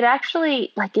 It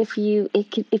actually, like,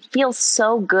 it feels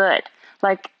so good,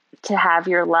 like, to have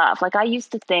your love. Like, I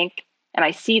used to think, and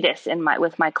I see this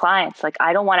with my clients, like,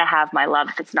 I don't want to have my love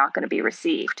if it's not going to be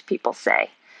received, people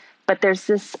say. But there's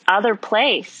this other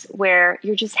place where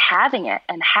you're just having it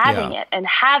and having it and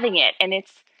having it. And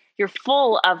you're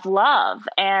full of love,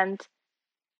 and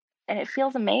it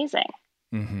feels amazing.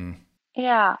 Mm-hmm.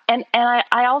 Yeah. And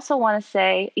I also want to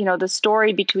say, you know, the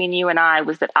story between you and I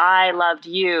was that I loved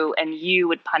you and you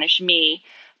would punish me.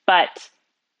 But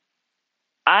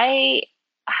I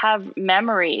have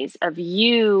memories of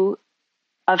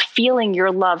feeling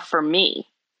your love for me,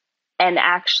 and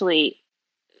actually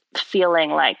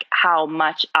feeling like how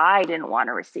much I didn't want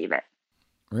to receive it.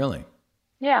 Really?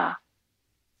 Yeah.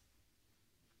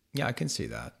 Yeah, I can see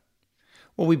that.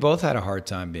 Well, we both had a hard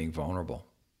time being vulnerable.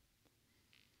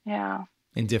 Yeah.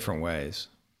 In different ways,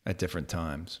 at different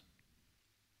times.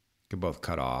 Could both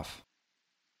cut off.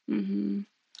 Mm-hmm.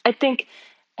 I think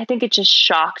it just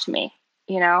shocked me,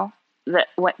 you know,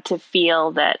 to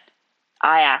feel that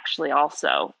I actually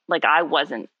also, like, I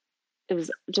wasn't, it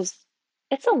was just,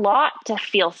 it's a lot to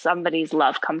feel somebody's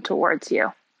love come towards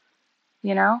you,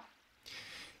 you know?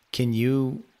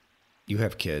 You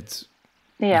have kids.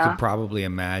 You Yeah. could probably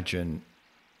imagine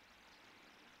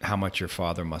how much your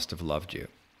father must have loved you,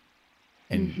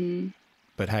 and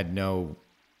but had no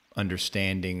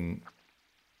understanding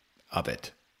of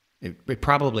it. It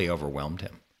probably overwhelmed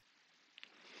him.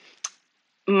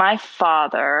 My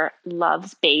father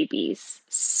loves babies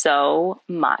so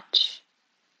much.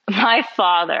 My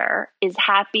father is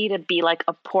happy to be like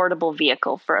a portable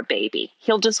vehicle for a baby.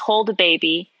 He'll just hold a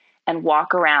baby and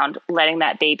walk around letting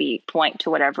that baby point to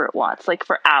whatever it wants, like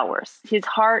for hours. His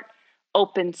heart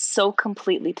opens so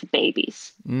completely to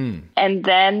babies. And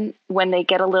then when they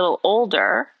get a little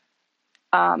older,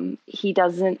 he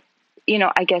doesn't,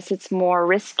 I guess it's more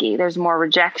risky. There's more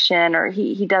rejection, or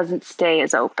he doesn't stay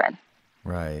as open.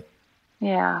 Right.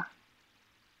 Yeah.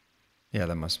 Yeah,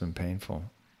 that must have been painful.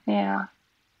 Yeah.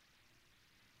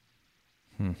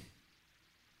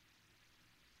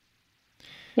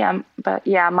 Yeah, but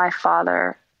yeah, my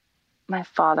father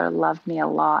loved me a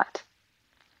lot.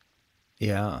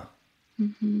 Yeah.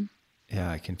 Yeah,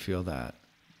 I can feel that.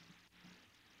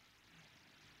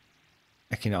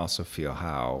 I can also feel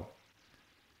how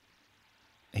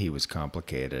he was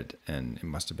complicated, and it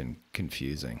must have been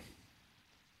confusing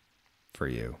for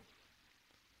you.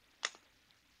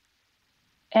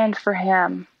 And for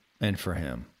him. And for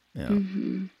him. Yeah.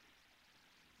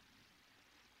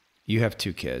 You have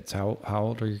 2 kids. How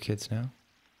old are your kids now?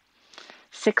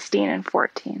 16 and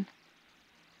 14.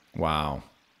 Wow.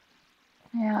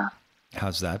 Yeah.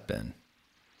 How's that been?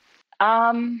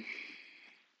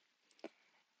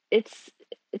 It's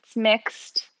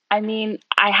mixed. I mean,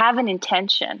 I have an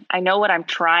intention. I know what I'm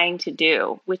trying to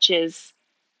do, which is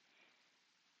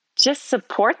just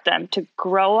support them to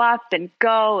grow up and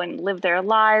go and live their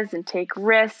lives and take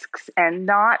risks and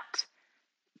not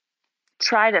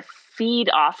try to feed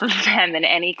off of them in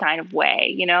any kind of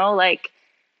way,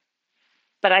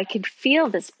 but I could feel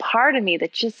this part of me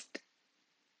that just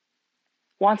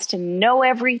wants to know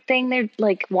everything. They're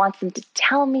like, wants them to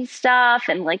tell me stuff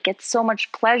and like gets so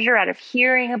much pleasure out of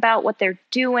hearing about what they're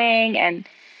doing and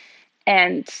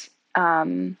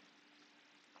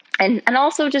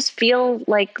also just feel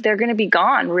like they're going to be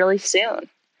gone really soon.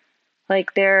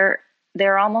 Like they're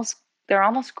almost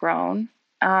grown.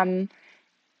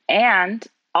 And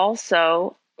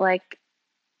also like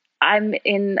I'm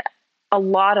in a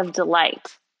lot of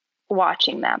delight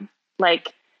watching them.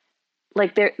 Like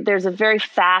there's a very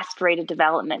fast rate of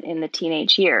development in the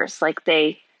teenage years. Like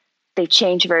they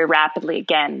change very rapidly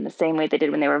again in the same way they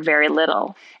did when they were very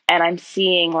little. And I'm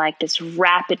seeing like this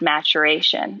rapid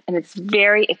maturation, and it's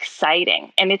very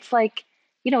exciting. And it's like,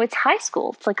 it's high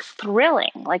school. It's like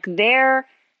thrilling. Like they're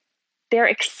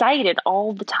excited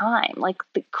all the time. Like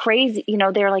the crazy,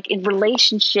 they're like in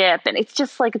relationship, and it's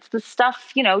just like, it's the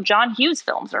stuff, John Hughes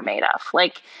films are made of.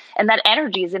 Like, and that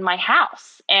energy is in my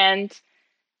house, and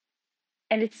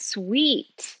it's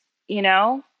sweet,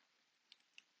 it's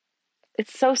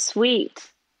so sweet.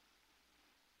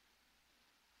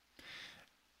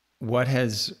 What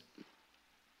has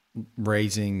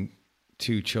raising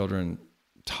 2 children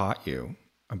taught you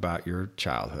about your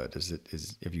childhood?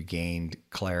 Have you gained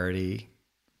clarity,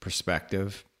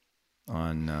 perspective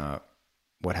on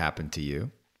what happened to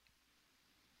you?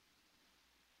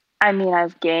 I mean,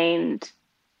 I've gained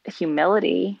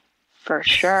humility for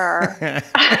sure.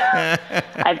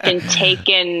 I've been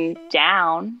taken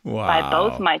down by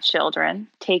both my children,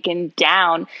 taken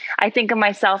down. I think of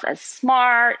myself as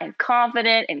smart and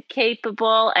confident and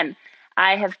capable, and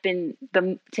I have been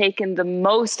taken the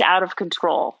most out of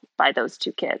control by those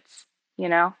 2 kids,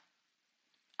 and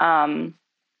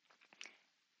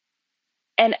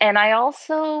I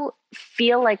also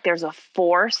feel like there's a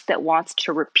force that wants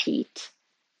to repeat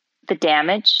the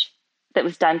damage that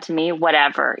was done to me,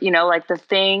 whatever, like the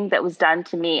thing that was done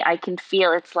to me. I can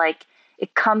feel it's like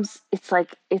it's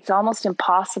like it's almost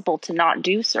impossible to not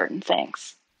do certain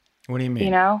things. What do you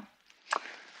mean?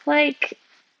 Like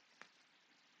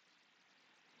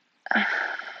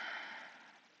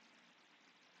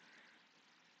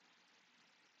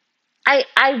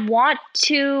I want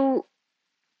to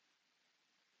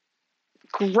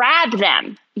grab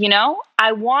them,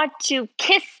 I want to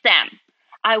kiss them.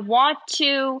 I want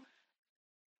to,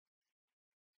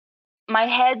 my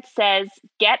head says,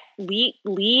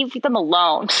 leave them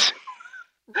alone.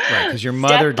 Right, because your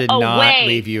mother did not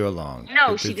leave you alone.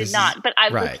 No, she did not. But I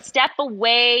would step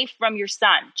away from your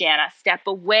son, Jana. Step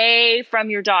away from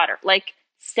your daughter. Like,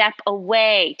 step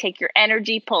away. Take your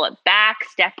energy, pull it back,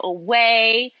 step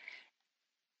away.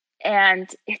 And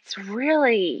it's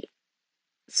really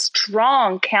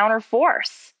strong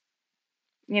counterforce,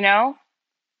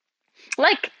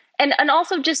 Like, and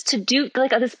also just to do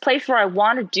like this place where I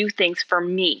want to do things for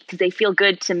me because they feel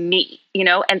good to me, you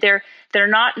know, and they're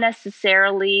not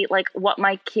necessarily like what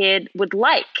my kid would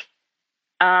like.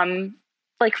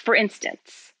 Like for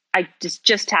instance, I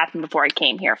just happened before I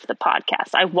came here for the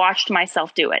podcast. I watched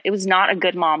myself do it. It was not a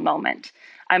good mom moment.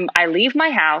 I leave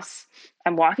my house,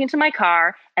 I'm walking to my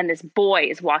car, and this boy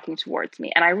is walking towards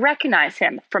me. And I recognize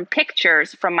him from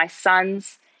pictures from my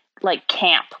son's like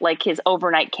camp, like his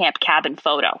overnight camp cabin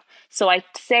photo. So I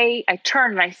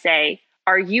turn and I say,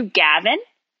 "Are you Gavin?"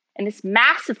 And this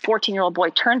massive 14-year-old boy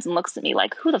turns and looks at me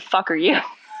like, "Who the fuck are you?"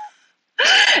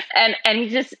 and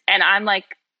I'm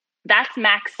like, "That's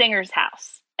Max Singer's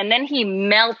house." And then he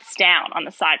melts down on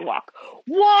the sidewalk.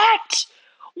 What?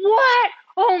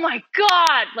 Oh my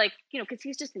God. Like, you know, cause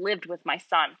he's just lived with my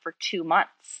son for 2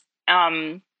 months.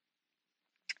 And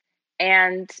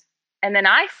then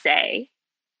I say,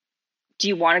 "Do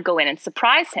you want to go in and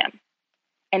surprise him?"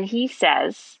 And he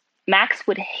says, "Max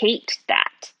would hate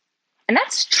that." And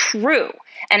that's true.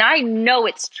 And I know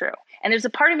it's true. And there's a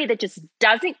part of me that just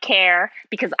doesn't care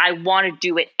because I want to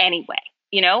do it anyway.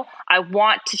 You know, I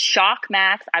want to shock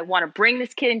Max. I want to bring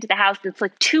this kid into the house. It's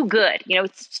like too good. You know,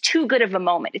 it's too good of a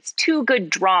moment. It's too good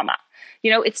drama.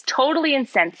 You know, it's totally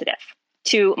insensitive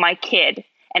to my kid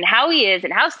and how he is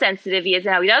and how sensitive he is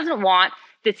and how he doesn't want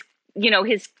this, you know,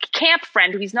 his camp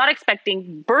friend who he's not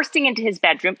expecting bursting into his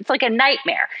bedroom. It's like a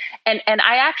nightmare. And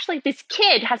I actually, this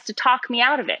kid has to talk me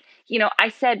out of it. You know, I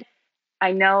said,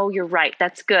 "I know, you're right.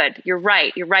 That's good. You're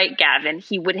right. You're right, Gavin.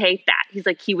 He would hate that." He's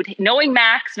like, knowing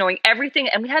Max, knowing everything.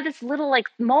 And we had this little like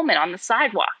moment on the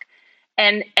sidewalk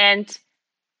and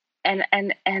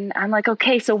I'm like,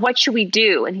 "Okay, so what should we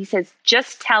do?" And he says,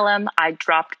 "Just tell him I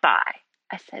dropped by."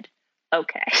 I said,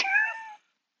 "Okay."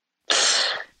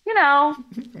 You know.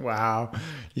 Wow.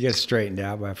 You get straightened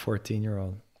out by a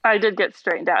 14-year-old. I did get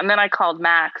straightened out. And then I called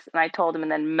Max and I told him,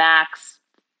 and then Max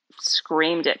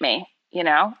screamed at me, you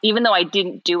know, even though I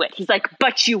didn't do it. He's like,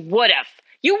 "But you would have.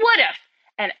 You would have."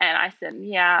 And I said,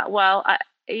 "Yeah, well,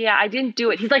 I didn't do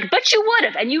it." He's like, "But you would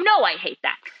have. And you know I hate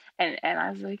that." And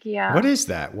I was like, "Yeah." What is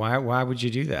that? Why would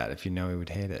you do that if you know he would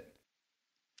hate it?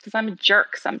 Because I'm a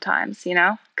jerk sometimes, you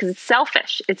know, because it's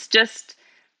selfish. It's just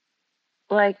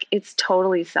like, it's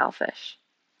totally selfish.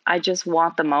 I just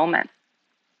want the moment.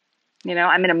 You know,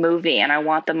 I'm in a movie and I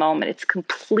want the moment.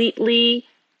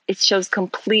 It shows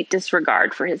complete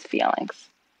disregard for his feelings.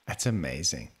 That's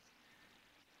amazing.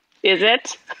 Is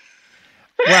it?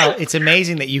 Well, it's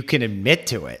amazing that you can admit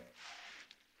to it,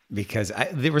 because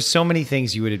there were so many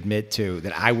things you would admit to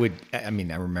that I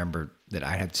remember that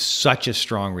I had such a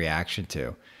strong reaction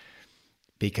to,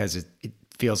 because it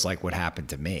feels like what happened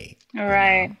to me. All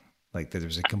right. You know? Like there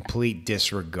was a complete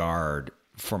disregard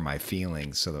for my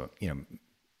feelings. So that, you know,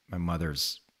 my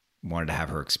mother's wanted to have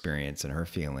her experience and her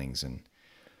feelings. And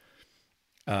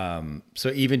so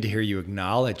even to hear you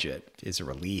acknowledge it is a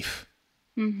relief.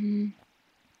 Mm-hmm.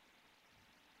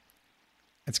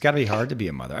 It's got to be hard to be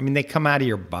a mother. I mean, they come out of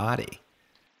your body.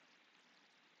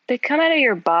 They come out of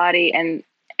your body, and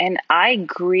I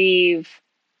grieve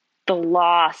the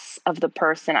loss of the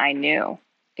person I knew.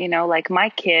 You know, like my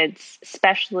kids,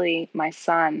 especially my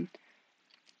son,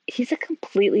 he's a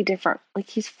completely different, like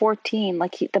he's 14.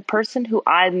 Like the person who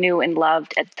I knew and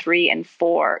loved at 3 and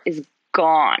 4 is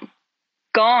gone,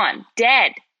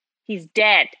 dead. He's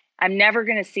dead. I'm never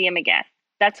going to see him again.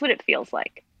 That's what it feels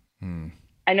like.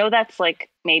 I know that's like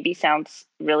maybe sounds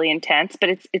really intense, but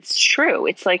it's true.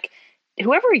 It's like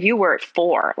whoever you were at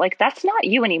 4, like that's not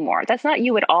you anymore. That's not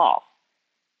you at all.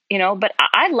 You know, but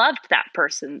I loved that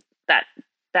person,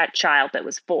 that child that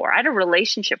was 4. I had a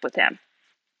relationship with him.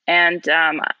 And,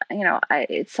 you know,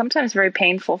 it's sometimes very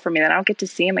painful for me that I don't get to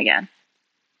see him again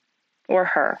or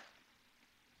her.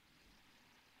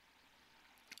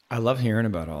 I love hearing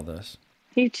about all this.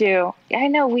 You do. I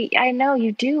know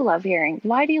you do love hearing.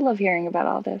 Why do you love hearing about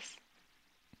all this?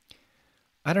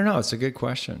 I don't know. It's a good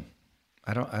question.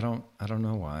 I don't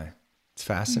know why. It's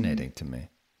fascinating to me.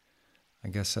 I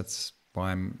guess that's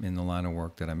why I'm in the line of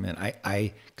work that I'm in.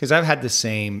 Because I've had the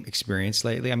same experience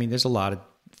lately. I mean, there's a lot of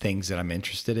things that I'm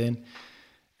interested in,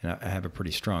 and I have a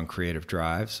pretty strong creative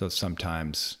drive. So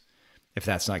sometimes if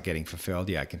that's not getting fulfilled,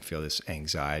 I can feel this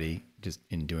anxiety just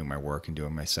in doing my work and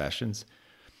doing my sessions.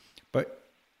 But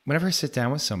whenever I sit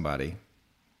down with somebody,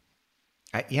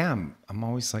 I'm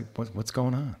always like, what's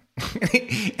going on?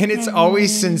 And it's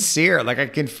always sincere. Like I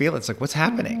can feel it. It's like, what's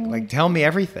happening? Like, tell me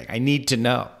everything. I need to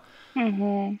know.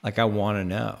 Like I want to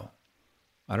know.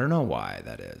 I don't know why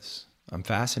that is. I'm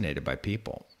fascinated by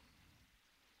people.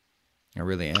 I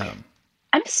really am.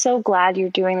 I'm so glad you're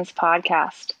doing this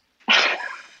podcast.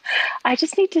 I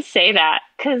just need to say that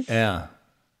because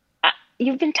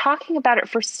you've been talking about it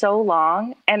for so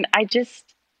long, and I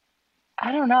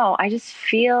don't know. I just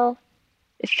feel,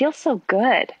 it feels so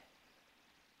good.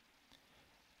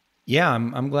 Yeah,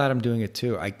 I'm glad I'm doing it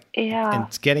too. And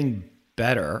it's getting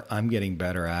better. I'm getting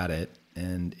better at it,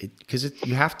 and because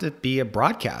you have to be a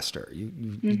broadcaster.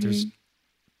 There's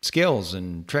skills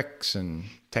and tricks and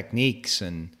techniques,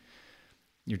 and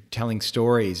you're telling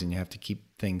stories, and you have to keep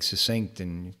things succinct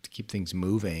and you have to keep things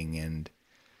moving, and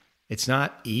it's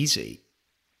not easy.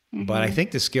 But I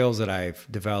think the skills that I've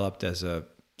developed as a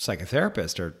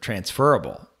psychotherapist are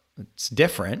transferable. It's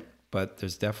different, but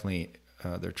there's definitely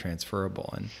they're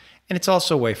transferable, and it's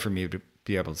also a way for me to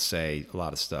be able to say a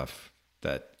lot of stuff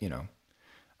that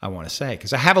I want to say,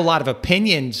 because I have a lot of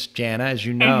opinions, Jana, as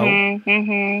you know,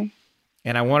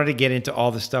 and I wanted to get into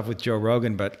all the stuff with Joe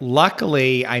Rogan, but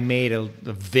luckily I made a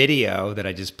video that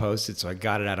I just posted, so I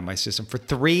got it out of my system for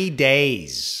 3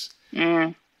 days.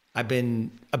 I've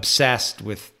been obsessed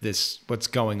with this, what's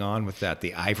going on with that,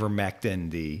 the ivermectin,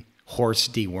 the horse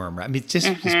dewormer. I mean, it's just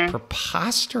it's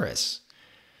preposterous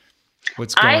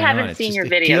what's going on. I haven't seen your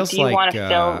video. Do you want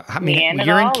to fill me in at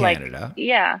all? You're in Canada.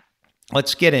 Yeah.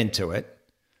 Let's get into it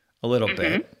a little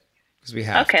bit, because we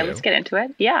have to. Okay, let's get into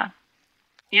it. Yeah.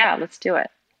 Yeah, let's do it.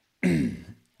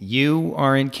 You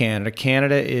are in Canada.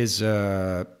 Canada is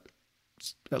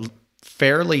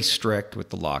fairly strict with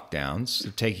the lockdowns.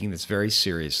 They're taking this very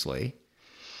seriously.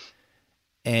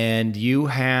 And you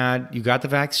got the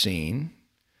vaccine,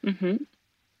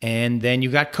 and then you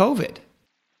got COVID.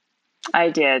 I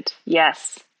did.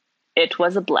 Yes. It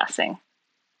was a blessing.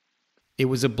 It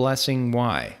was a blessing.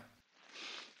 Why?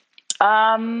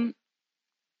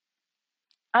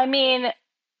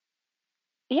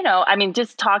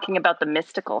 Just talking about the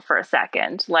mystical for a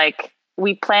second, like,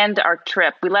 we planned our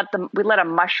trip. We let a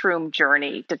mushroom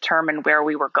journey determine where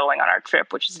we were going on our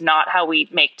trip, which is not how we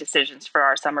make decisions for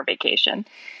our summer vacation,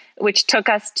 which took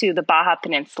us to the Baja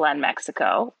Peninsula in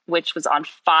Mexico, which was on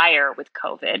fire with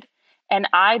COVID. And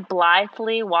I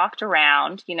blithely walked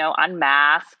around,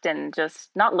 unmasked and just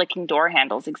not licking door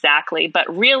handles exactly,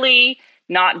 but really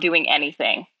not doing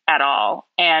anything at all.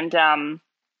 And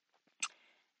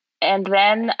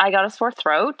then I got a sore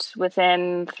throat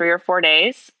within 3 or 4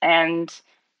 days and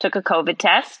took a COVID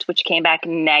test, which came back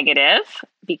negative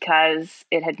because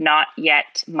it had not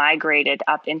yet migrated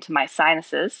up into my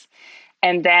sinuses.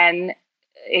 And then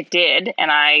it did. And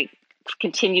I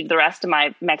continued the rest of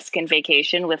my Mexican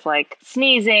vacation with like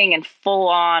sneezing and full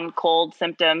on cold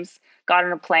symptoms, got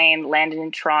on a plane, landed in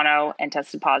Toronto, and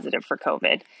tested positive for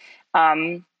COVID.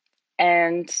 And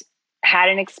had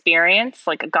an experience,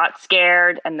 like, got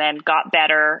scared and then got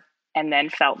better and then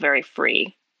felt very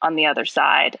free on the other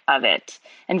side of it.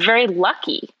 And very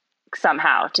lucky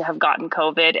somehow to have gotten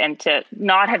COVID and to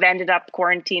not have ended up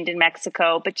quarantined in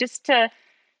Mexico, but just to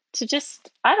just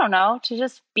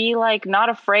be like not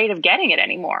afraid of getting it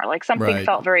anymore. Like, something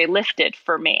felt very lifted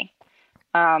for me.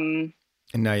 And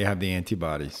now you have the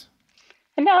antibodies.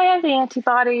 And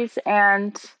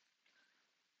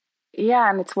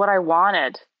yeah, and it's what I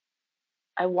wanted.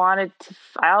 I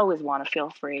always want to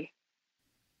feel free.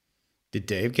 Did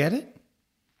Dave get it?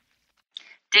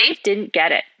 Dave didn't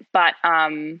get it, but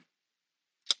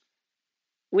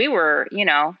we were,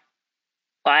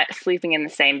 sleeping in the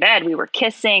same bed. We were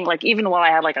kissing, like, even while I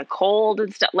had like a cold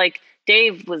and stuff. Like,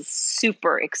 Dave was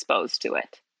super exposed to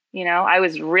it. I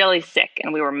was really sick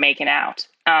and we were making out.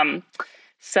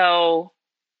 So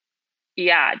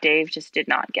yeah, Dave just did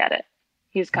not get it.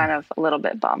 He was kind of a little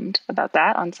bit bummed about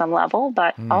that on some level,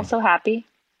 but also happy.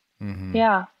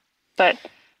 Yeah. But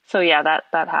so yeah,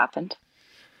 that happened.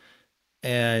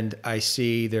 And I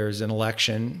see there's an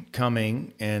election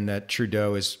coming, and that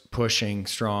Trudeau is pushing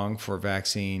strong for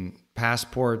vaccine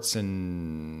passports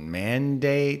and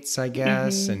mandates, I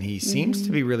guess. And he seems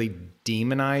to be really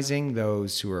demonizing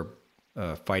those who are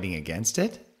fighting against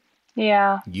it.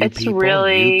 Yeah, you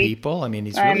people. I mean,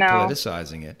 he's really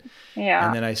politicizing it. Yeah.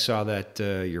 And then I saw that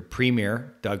your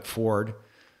premier, Doug Ford,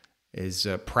 is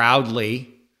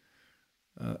proudly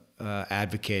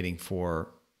advocating for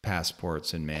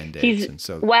passports and mandates.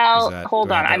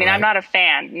 Hold on. I mean, right? I'm not a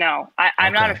fan. No,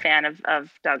 I'm not a fan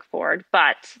of Doug Ford,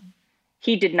 but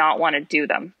he did not want to do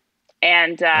them.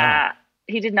 And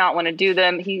he did not want to do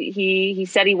them. He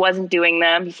said he wasn't doing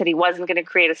them. He said he wasn't going to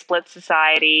create a split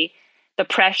society. The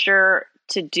pressure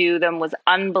to do them was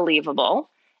unbelievable.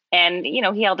 And,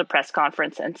 he held a press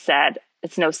conference and said,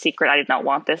 it's no secret I did not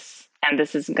want this. And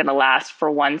this isn't going to last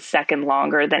for 1 second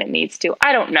longer than it needs to.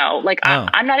 I don't know. Like,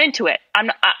 I'm not into it. I'm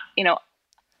not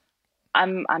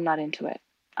into it.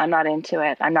 I'm not into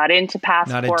it. I'm not into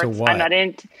passports. Not into what? I'm not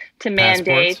into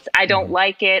mandates. I don't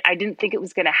like it. I didn't think it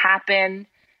was going to happen.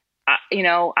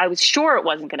 I was sure it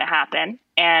wasn't going to happen,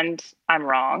 and I'm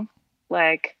wrong.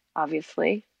 Like,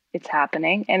 obviously it's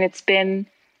happening, and it's been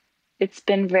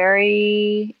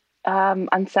very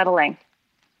unsettling.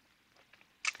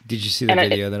 Did you see the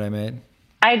video that I made?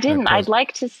 I didn't. I'd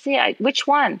like to see it. Which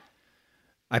one?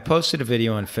 I posted a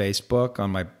video on Facebook, on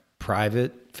my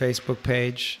private Facebook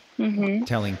page,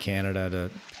 telling Canada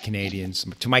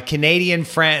to my Canadian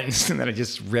friends, and then I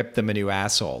just ripped them a new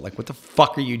asshole. Like, what the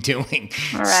fuck are you doing?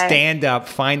 Right. Stand up,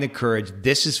 find the courage.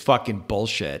 This is fucking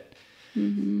bullshit.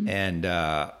 And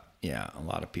a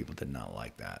lot of people did not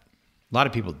like that. A lot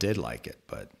of people did like it,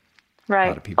 but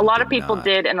right. A lot of people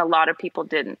did, and a lot of people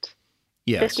didn't.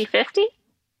 Yes. 50-50?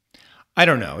 I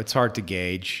don't know. It's hard to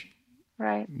gauge.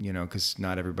 Right. Because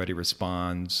not everybody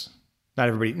responds. Not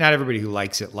everybody who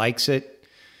likes it.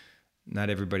 Not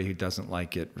everybody who doesn't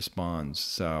like it responds.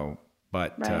 So,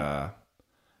 but right.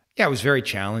 It was very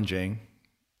challenging.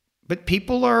 But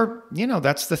people are,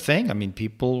 that's the thing. I mean,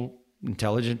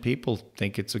 intelligent people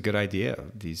think it's a good idea,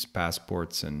 these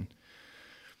passports and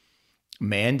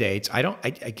mandates.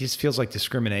 It just feels like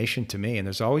discrimination to me. And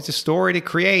there's always a story to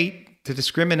create. To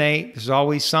discriminate, there's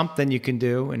always something you can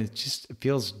do, and it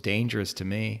feels dangerous to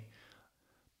me.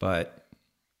 But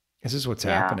this is what's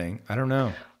happening. I don't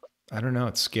know.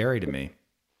 It's scary to me.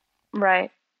 Right.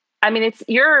 I mean,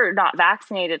 you're not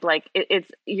vaccinated. Like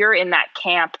you're in that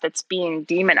camp that's being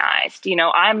demonized.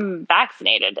 I'm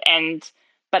vaccinated,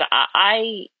 but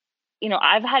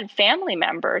I've had family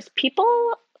members,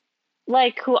 people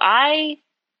like who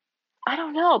I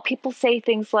don't know. People say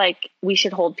things like we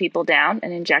should hold people down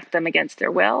and inject them against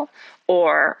their will,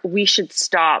 or we should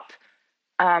stop.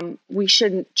 We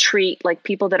shouldn't treat like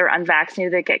people that are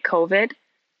unvaccinated that get COVID.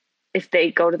 If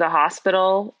they go to the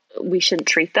hospital, we shouldn't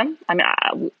treat them. I mean,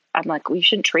 I'm like, we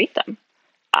shouldn't treat them.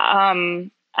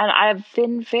 And I've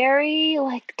been very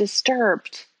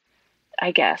disturbed,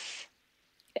 I guess.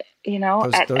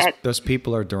 Those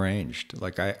people are deranged.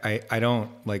 Like I don't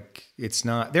like. It's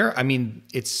not there. I mean,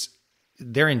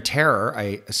 they're in terror,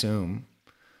 I assume.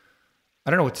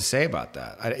 I don't know what to say about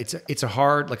that. It's a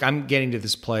hard, like I'm getting to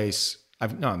this place.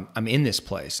 I'm in this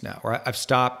place now where I've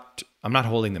stopped. I'm not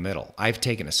holding the middle. I've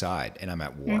taken a side and I'm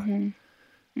at war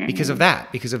because of that.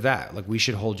 Like, we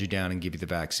should hold you down and give you the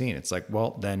vaccine. It's like,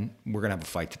 well, then we're going to have a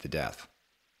fight to the death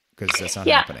because that's not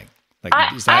happening.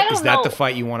 Like, is that the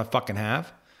fight you want to fucking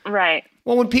have? Right.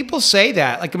 Well, when people say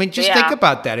that, like, I mean, just think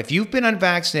about that. If you've been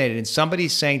unvaccinated and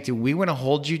somebody's saying we want to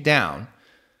hold you down.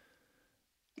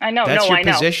 I know. That's your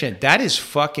position. That is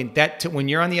fucking, when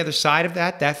you're on the other side of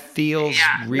that feels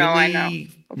really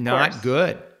not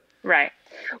good. Right.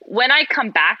 When I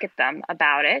come back at them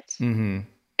about it,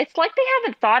 it's like they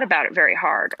haven't thought about it very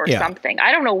hard or something.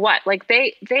 I don't know what. Like,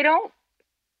 they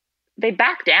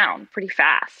back down pretty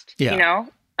fast. Yeah.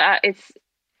 I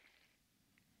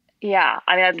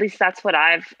mean, at least that's what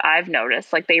I've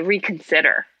noticed. Like, they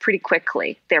reconsider pretty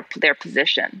quickly their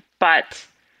position. But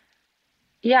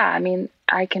yeah, I mean,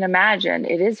 I can imagine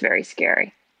it is very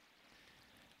scary.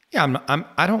 Yeah, I'm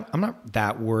not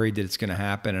that worried that it's going to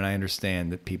happen, and I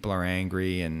understand that people are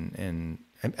angry, and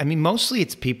I mean, mostly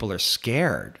it's people are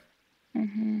scared.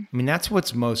 I mean, that's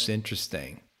what's most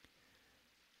interesting.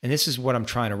 And this is what I'm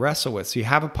trying to wrestle with. So you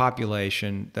have a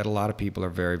population that a lot of people are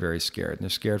very, very scared. And they're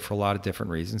scared for a lot of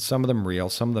different reasons. Some of them real,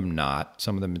 some of them not.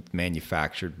 Some of them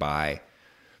manufactured by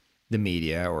the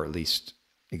media, or at least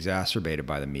exacerbated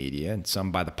by the media, and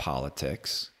some by the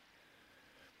politics.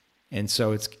 And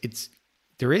so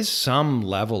there is some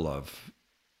level of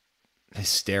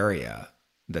hysteria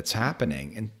that's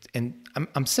happening. And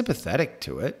I'm sympathetic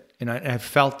to it. And I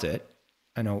felt it.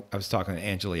 I know I was talking to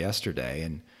Angela yesterday,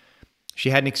 and she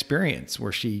had an experience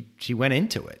where she went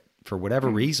into it for whatever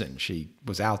reason. She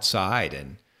was outside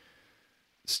and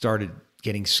started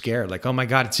getting scared. Like, oh my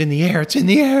God, it's in the air. It's in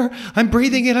the air. I'm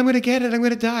breathing it. I'm going to get it. I'm going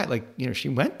to die. Like, she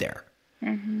went there.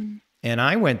 And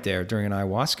I went there during an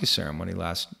ayahuasca ceremony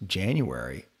last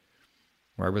January,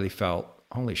 where I really felt,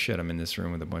 holy shit, I'm in this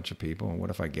room with a bunch of people. And what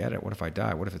if I get it? What if I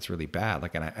die? What if it's really bad?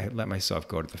 Like, and I let myself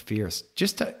go to the fears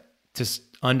just to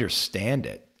understand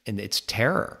it and its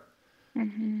terror.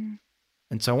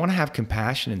 And so I want to have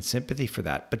compassion and sympathy for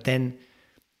that. But then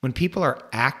when people are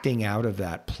acting out of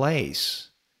that place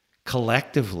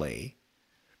collectively,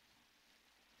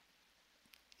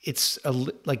 it's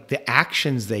like the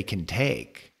actions they can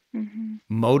take,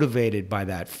 motivated by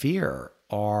that fear,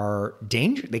 are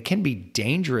dangerous. They can be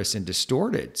dangerous and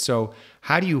distorted. So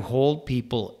how do you hold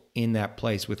people in that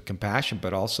place with compassion,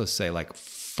 but also say, like,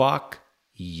 fuck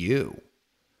you?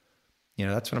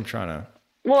 That's what I'm trying to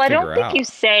Well, I don't think you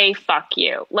say "fuck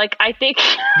you." Like, I think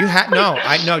you have. No,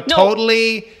 I no,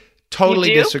 totally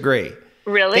disagree.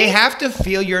 Really? They have to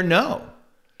feel your no.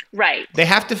 Right. They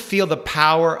have to feel the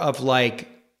power of like,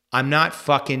 I'm not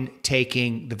fucking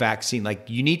taking the vaccine. Like,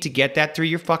 you need to get that through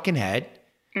your fucking head.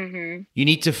 Mm-hmm. You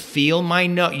need to feel my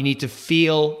no. You need to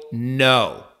feel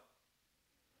no.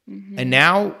 Mm-hmm. And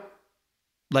now,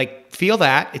 like, feel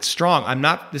that. It's strong.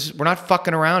 We're not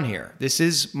fucking around here. This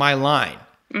is my line.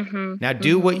 Mm-hmm. Now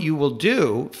do what you will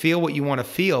do. Feel what you want to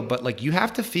feel. But like, you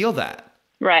have to feel that.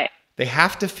 Right. They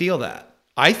have to feel that,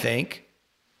 I think.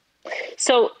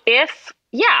 So yes.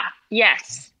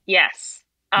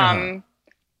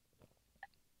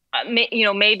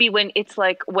 Maybe when it's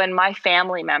like when my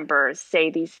family members say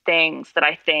these things that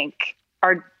I think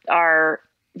are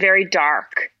very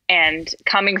dark and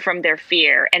coming from their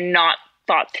fear and not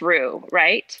thought through,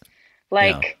 right?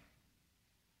 Like,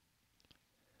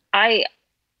 yeah.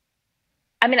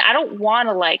 I mean, I don't want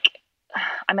to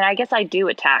I guess I do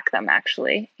attack them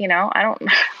actually, I don't,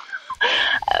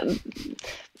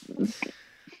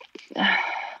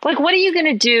 like, what are you going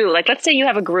to do? Like, let's say you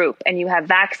have a group and you have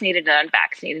vaccinated and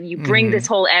unvaccinated and you bring this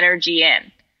whole energy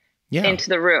into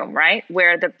the room, right?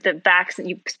 Where the vaccine,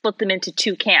 you split them into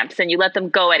two camps and you let them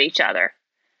go at each other.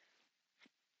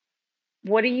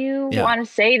 What do you want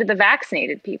to say to the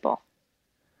vaccinated people?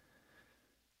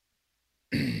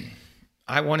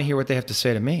 I want to hear what they have to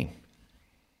say to me.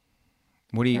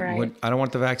 I don't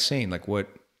want the vaccine. Like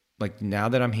now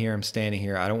that I'm here, I'm standing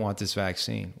here. I don't want this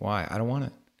vaccine. Why? I don't want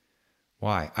it.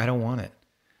 Why? I don't want it.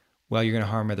 Well, you're going to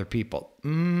harm other people.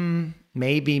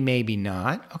 Maybe, maybe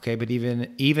not. Okay. But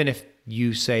even if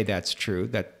you say that's true,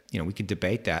 that, we can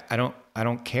debate that. I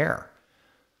don't care.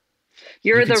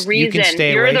 You're the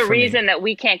reason that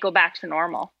we can't go back to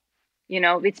normal.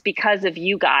 It's because of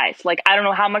you guys. Like, I don't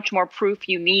know how much more proof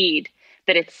you need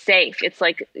that it's safe. It's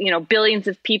like, billions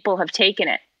of people have taken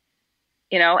it,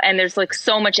 and there's like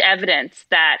so much evidence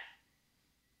that.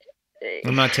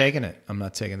 I'm not taking it. I'm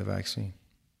not taking the vaccine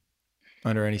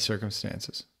under any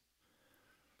circumstances.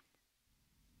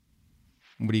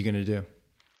 What are you going to do?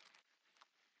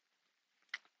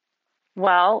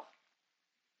 Well,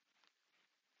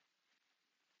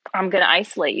 I'm going to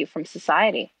isolate you from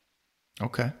society.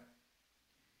 Okay.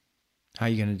 How are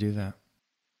you going to do that?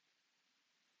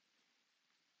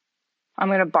 I'm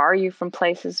going to bar you from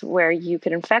places where you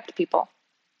could infect people.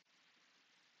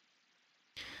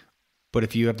 But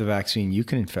if you have the vaccine, you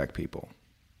can infect people.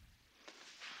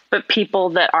 But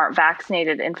people that aren't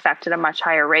vaccinated infect at a much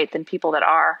higher rate than people that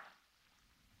are.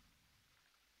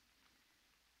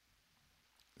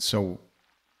 So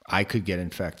I could get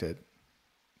infected.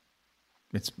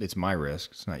 It's my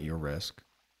risk. It's not your risk.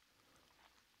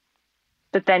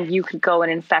 But then you could go and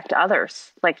infect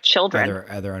others, like children.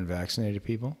 Other unvaccinated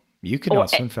people? You can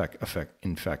also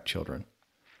infect children.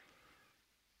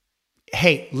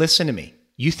 Hey, listen to me.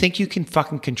 You think you can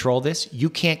fucking control this? You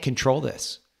can't control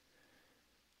this.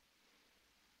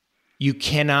 You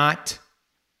cannot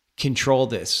control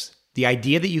this. The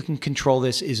idea that you can control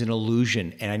this is an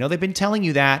illusion. And I know they've been telling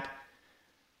you that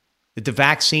the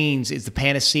vaccines is the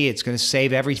panacea. It's going to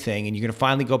save everything and you're going to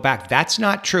finally go back. That's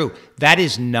not true. That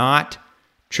is not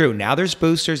true. Now there's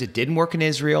boosters. It didn't work in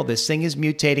Israel. This thing is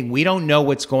mutating. We don't know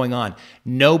what's going on.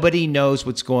 Nobody knows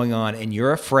what's going on. And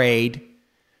you're afraid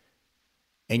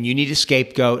and you need a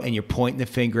scapegoat and you're pointing the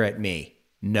finger at me.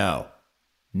 No.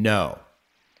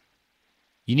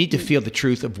 You need to feel the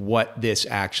truth of what this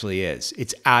actually is.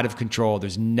 It's out of control.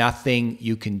 There's nothing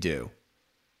you can do.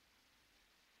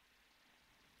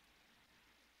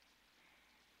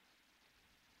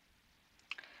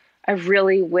 I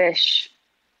really wish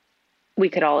we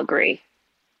could all agree.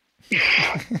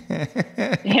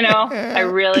 I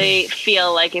really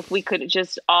feel like if we could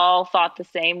just all thought the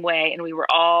same way and we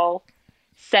were all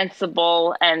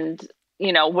sensible and,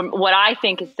 what I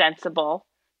think is sensible,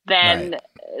 then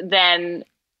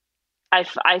I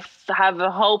have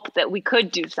a hope that we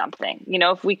could do something.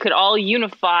 If we could all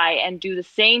unify and do the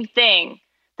same thing,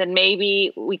 then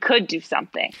maybe we could do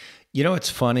something. What's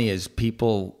funny is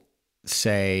people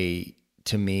say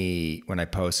to me when I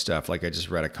post stuff, like I just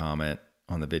read a comment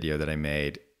on the video that I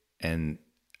made, and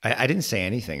I didn't say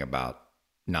anything about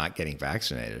not getting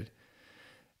vaccinated.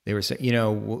 They were saying,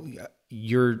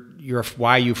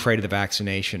 why are you afraid of the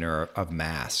vaccination or of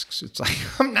masks? It's like,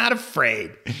 I'm not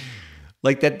afraid.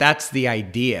 Like that's the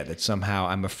idea that somehow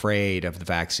I'm afraid of the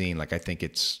vaccine. Like I think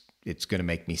it's going to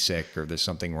make me sick or there's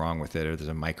something wrong with it or there's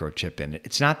a microchip in it.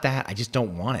 It's not that. I just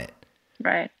don't want it.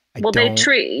 Right. They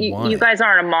treat you guys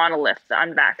aren't a monolith, the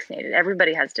unvaccinated.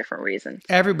 Everybody has different reasons.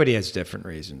 Everybody has different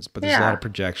reasons, but there's a lot of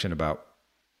projection about,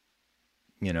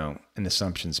 and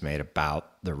assumptions made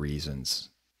about the reasons.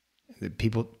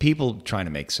 People trying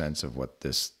to make sense of what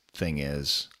this thing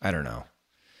is. I don't know.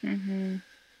 Mm-hmm.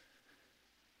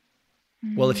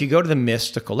 Well, if you go to the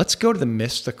mystical, let's go to the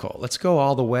mystical. Let's go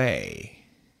all the way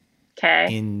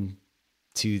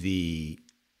into the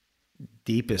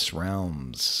deepest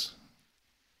realms.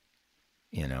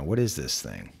 You know, what is this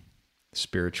thing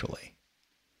spiritually?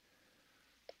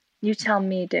 You tell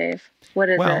me, Dave. What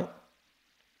is it?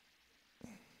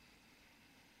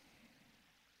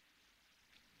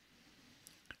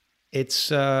 It's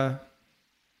here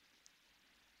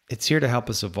to help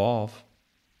us evolve.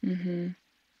 Mm-hmm.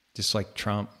 Just like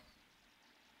Trump.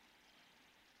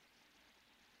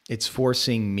 It's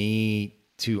forcing me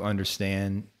to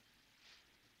understand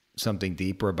something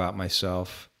deeper about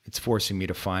myself. It's forcing me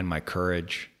to find my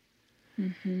courage.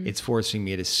 Mm-hmm. It's forcing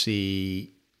me to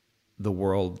see the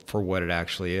world for what it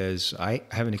actually is. I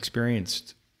haven't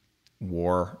experienced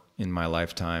war in my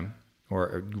lifetime, or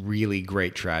a really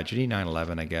great tragedy,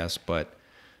 9/11, I guess, but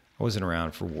I wasn't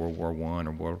around for World War I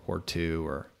or World War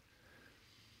II.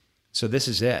 So this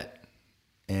is it.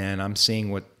 And I'm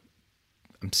seeing a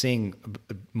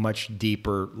much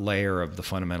deeper layer of the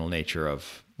fundamental nature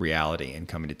of reality and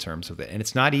coming to terms with it. And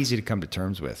it's not easy to come to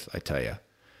terms with, I tell you,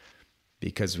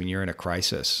 because when you're in a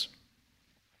crisis,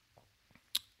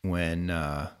 when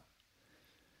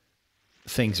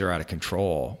things are out of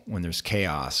control, when there's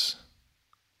chaos.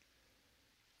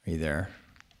 Are you there?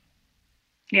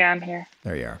 Yeah, I'm here.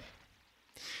 There you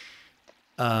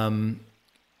are.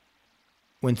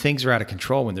 When things are out of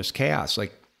control, when there's chaos,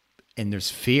 and there's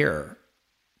fear,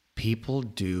 people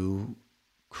do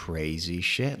crazy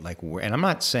shit. And I'm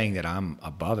not saying that I'm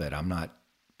above it. I'm not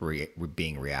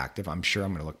being reactive. I'm sure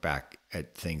I'm going to look back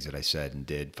at things that I said and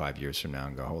did 5 years from now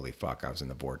and go, holy fuck, I was in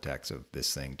the vortex of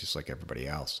this thing, just like everybody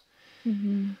else.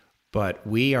 Mm-hmm. But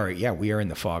we are in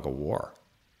the fog of war.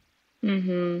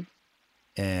 Mm-hmm.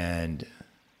 And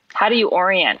how do you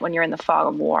orient when you're in the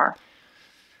fog of war?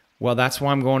 Well, that's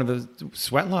why I'm going to the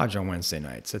Sweat Lodge on Wednesday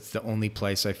nights. That's the only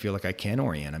place I feel like I can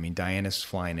orient. I mean, Diana's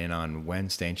flying in on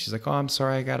Wednesday and she's like, oh, I'm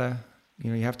sorry, I gotta,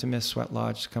 you have to miss Sweat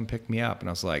Lodge to come pick me up. And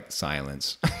I was like,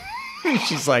 silence.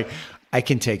 She's like, I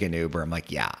can take an Uber. I'm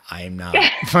like, yeah, I'm not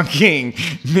fucking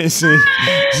missing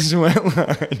Sweat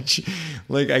Lodge.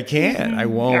 I can't. I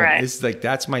won't. Right. It's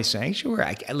that's my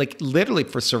sanctuary. I literally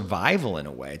for survival in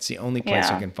a way. It's the only place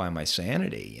I can find my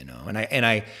sanity, And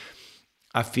I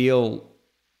feel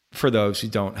for those who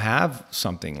don't have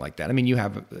something like that. I mean, you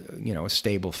have a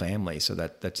stable family, so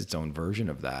that's its own version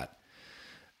of that.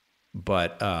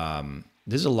 But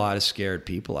there's a lot of scared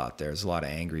people out there. There's a lot of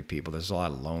angry people. There's a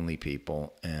lot of lonely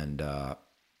people, and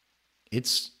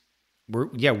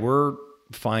we're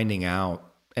finding out,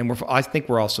 and I think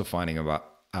we're also finding out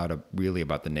really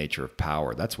about the nature of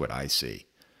power. That's what I see,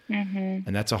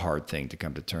 and that's a hard thing to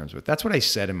come to terms with. That's what I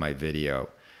said in my video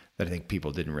that I think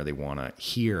people didn't really want to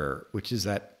hear, which is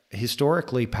that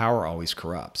historically power always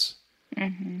corrupts.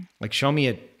 Mm-hmm. Show me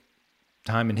a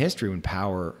time in history when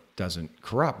power doesn't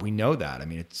corrupt. We know that. I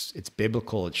mean, it's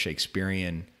biblical, it's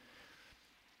Shakespearean,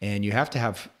 and you have to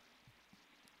have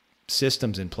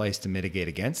systems in place to mitigate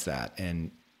against that.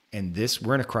 And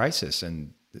we're in a crisis,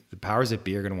 and the powers that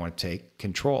be are going to want to take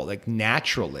control.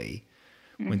 Naturally,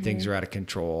 when things are out of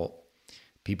control,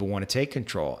 people want to take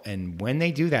control. And when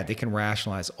they do that, they can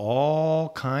rationalize all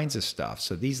kinds of stuff.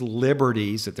 So these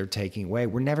liberties that they're taking away,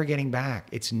 we're never getting back.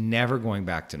 It's never going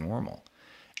back to normal.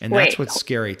 And that's what's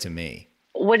scary to me.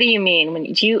 What do you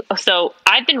mean? So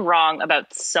I've been wrong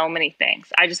about so many things.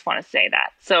 I just want to say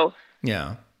that. So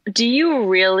yeah. Do you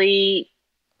really,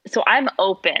 so I'm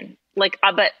open,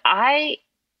 but I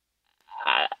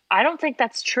don't think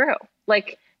that's true.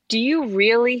 Do you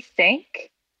really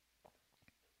think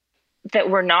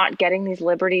that we're not getting these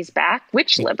liberties back?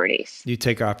 Which liberties? You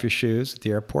take off your shoes at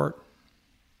the airport?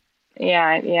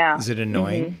 Yeah. Is it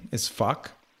annoying as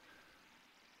fuck?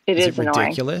 It is annoying.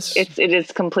 Ridiculous? It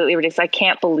is completely ridiculous. I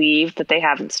can't believe that they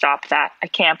haven't stopped that.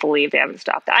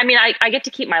 I mean, I get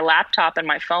to keep my laptop and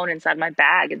my phone inside my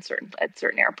bag at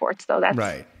certain airports, though.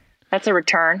 That's a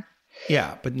return.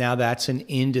 Yeah, but now that's an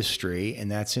industry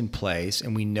and that's in place,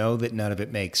 and we know that none of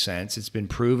it makes sense. It's been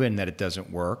proven that it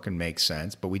doesn't work and make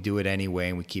sense, but we do it anyway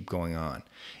and we keep going on.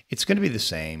 It's going to be the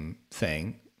same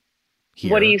thing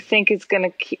here. What do you think is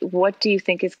going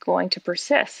to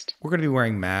persist? We're going to be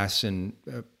wearing masks in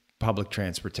public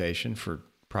transportation for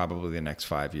probably the next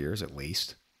 5 years at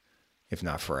least, if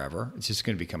not forever. It's just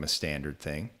going to become a standard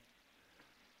thing.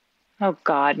 Oh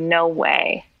God, no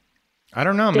way. I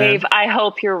don't know, Dave, man. I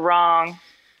hope you're wrong.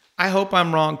 I hope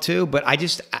I'm wrong too, but I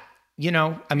just,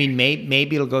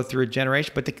 maybe it'll go through a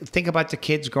generation, but think about the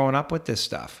kids growing up with this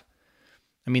stuff.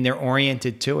 I mean, they're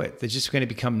oriented to it. They're just going to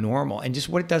become normal. And just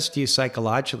what it does to you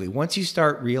psychologically. Once you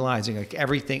start realizing like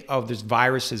everything, oh, there's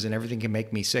viruses and everything can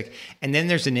make me sick. And then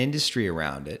there's an industry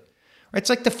around it. It's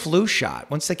like the flu shot.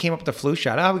 Once they came up with the flu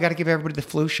shot, oh, we got to give everybody the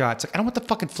flu shot. It's like, I don't want the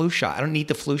fucking flu shot. I don't need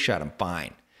the flu shot. I'm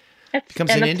fine. And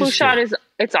the flu shot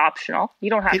it's optional. You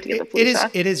don't have to get the flu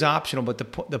shot. It is optional. But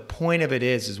the point of it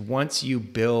is once you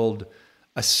build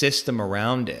a system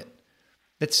around it,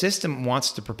 that system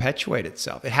wants to perpetuate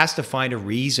itself. It has to find a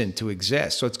reason to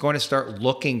exist. So it's going to start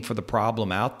looking for the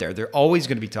problem out there. They're always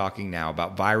going to be talking now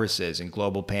about viruses and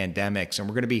global pandemics, and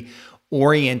we're going to be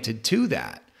oriented to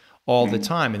that all the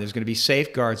time. And there's going to be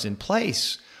safeguards in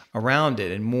place around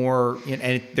it and more,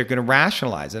 and they're going to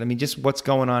rationalize it. I mean, just what's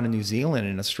going on in New Zealand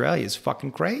and Australia is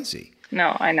fucking crazy.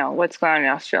 No, I know. What's going on in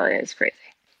Australia is crazy.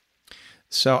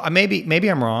 So maybe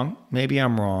I'm wrong. Maybe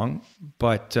I'm wrong,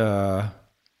 but...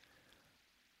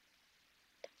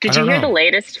 Did you hear the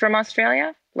latest from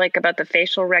Australia? Like about the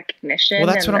facial recognition?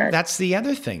 Well, that's the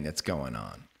other thing that's going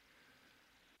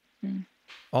on.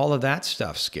 All of that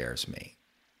stuff scares me.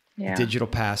 Yeah. Digital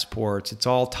passports, it's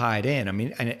all tied in. I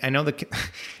mean, I know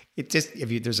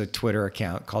there's a Twitter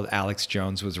account called Alex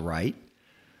Jones Was Right.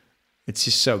 It's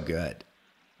just so good.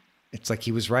 It's like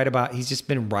he's just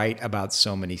been right about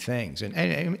so many things.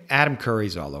 And Adam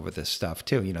Curry's all over this stuff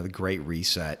too, the Great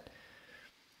Reset.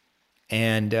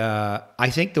 And I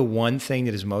think the one thing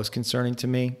that is most concerning to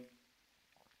me,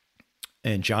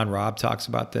 and John Robb talks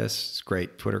about this, it's a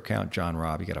great Twitter account, John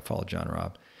Robb, you got to follow John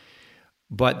Robb,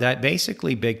 but that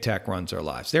basically big tech runs our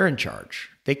lives. They're in charge.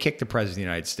 They kicked the president of the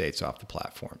United States off the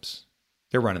platforms.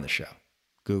 They're running the show.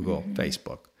 Google,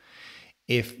 Facebook.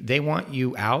 If they want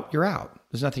you out, you're out.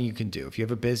 There's nothing you can do. If you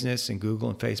have a business and Google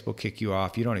and Facebook kick you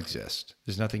off, you don't exist.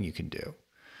 There's nothing you can do.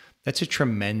 That's a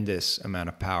tremendous amount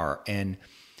of power. And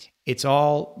it's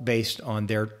all based on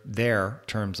their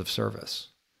terms of service.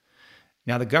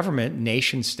 Now, the government,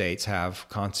 nation states have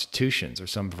constitutions or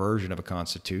some version of a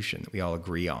constitution that we all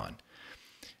agree on.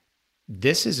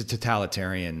 This is a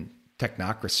totalitarian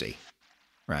technocracy,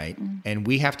 right? And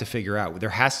we have to figure out, there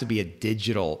has to be a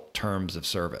digital terms of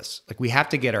service. Like we have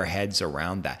to get our heads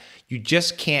around that. You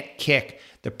just can't kick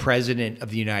the president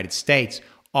of the United States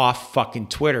off fucking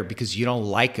Twitter because you don't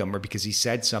like him or because he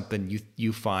said something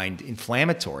you find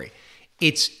inflammatory.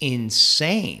 It's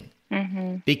insane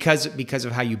because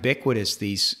of how ubiquitous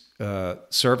these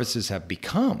services have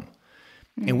become.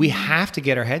 And we have to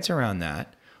get our heads around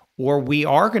that, or we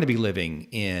are going to be living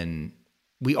in,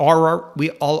 we are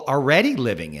already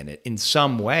living in it in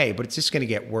some way, but it's just going to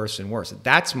get worse and worse.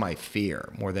 That's my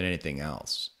fear more than anything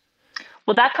else.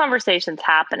 Well, that conversation's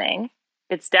happening.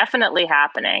 It's definitely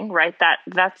happening, right?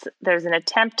 There's an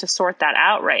attempt to sort that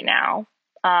out right now.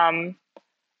 And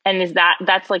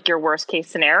that's like your worst case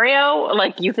scenario?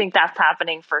 Like you think that's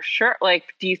happening for sure?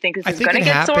 Like, do you think this is going to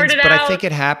get sorted out? But I think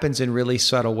it happens in really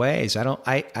subtle ways. And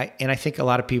I think a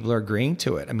lot of people are agreeing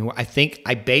to it. I mean,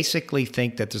 I basically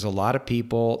think that there's a lot of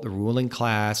people, the ruling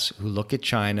class, who look at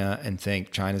China and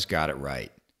think China's got it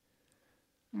right.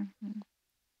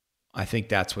 I think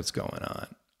that's what's going on.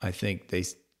 I think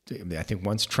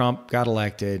once Trump got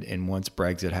elected and once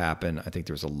Brexit happened, I think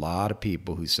there was a lot of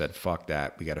people who said, fuck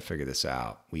that, we got to figure this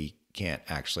out. We can't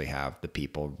actually have the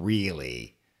people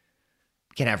we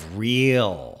can have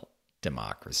real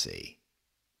democracy.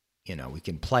 We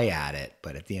can play at it,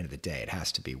 but at the end of the day, it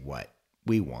has to be what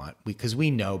we want because we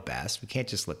know best. We can't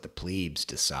just let the plebes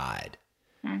decide.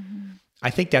 I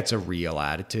think that's a real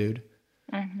attitude.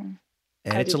 And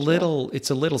it's a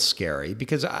little scary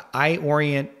because I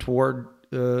orient toward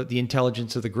the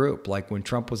intelligence of the group. Like when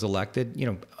Trump was elected,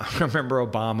 I remember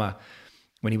Obama,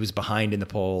 when he was behind in the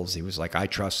polls, he was like, I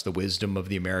trust the wisdom of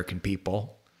the American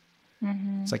people.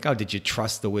 It's like, oh, did you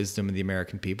trust the wisdom of the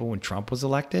American people when Trump was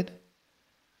elected?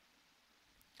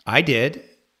 I did.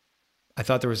 I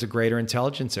thought there was a greater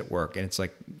intelligence at work. And it's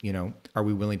like, are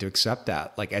we willing to accept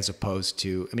that? Like, as opposed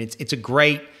to, I mean, it's a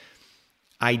great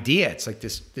idea. It's like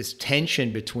this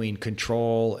tension between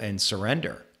control and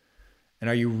surrender. And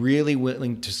are you really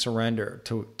willing to surrender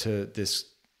to this,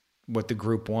 what the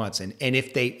group wants? And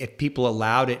if people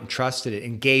allowed it and trusted it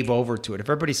and gave over to it, if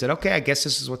everybody said, okay, I guess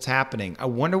this is what's happening, I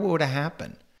wonder what would have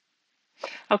happened.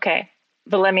 Okay.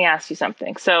 But let me ask you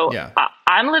something. So yeah.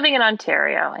 I'm living in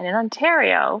Ontario, and in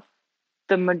Ontario,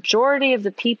 the majority of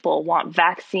the people want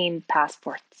vaccine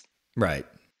passports. Right.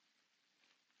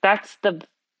 That's the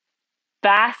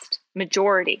vast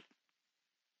majority.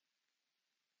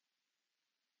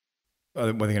 Are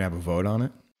they going to have a vote on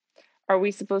it? Are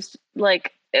we supposed to,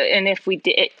 and if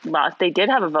they did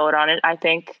have a vote on it, I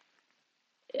think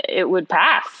it would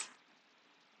pass.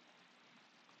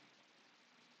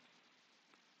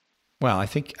 Well, I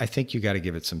think you got to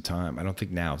give it some time. I don't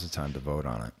think now is the time to vote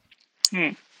on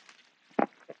it.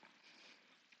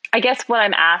 I guess what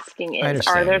I'm asking is,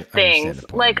 are there things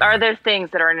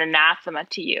that are an anathema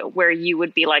to you where you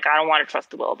would be like, I don't want to trust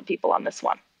the will of the people on this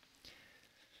one?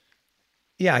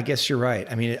 Yeah, I guess you're right.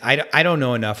 I mean, I don't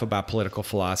know enough about political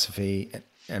philosophy,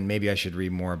 and maybe I should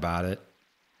read more about it.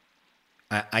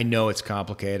 I know it's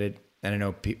complicated, and I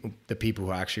know the people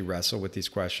who actually wrestle with these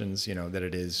questions, that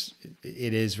it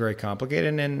is very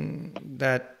complicated, and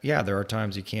that, there are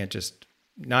times you can't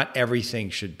not everything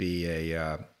should be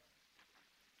a,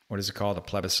 what is it called? A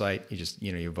plebiscite. You just,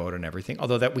 you vote on everything.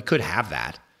 Although that we could have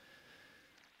that.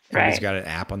 Everybody's got an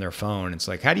app on their phone. It's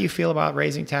like, how do you feel about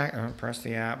raising tax? Press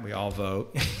the app. We all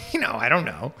vote. I don't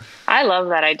know. I love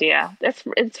that idea.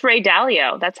 It's Ray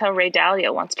Dalio. That's how Ray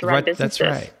Dalio wants to run businesses.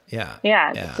 That's right. Yeah.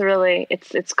 Yeah. It's really,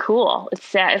 it's cool. It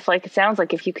sounds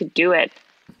like if you could do it,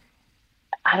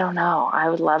 I don't know. I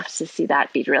would love to see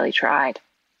that be really tried.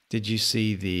 Did you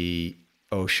see the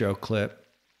Osho clip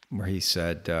where he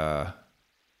said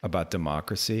about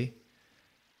democracy?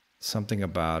 Something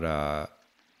about,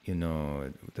 you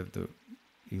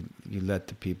let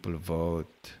the people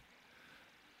vote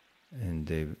and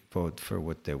they vote for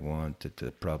what they want.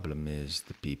 The problem is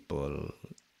the people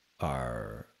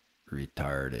are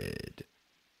retarded.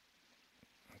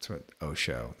 That's what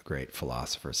Osho, the great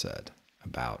philosopher, said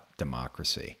about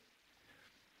democracy.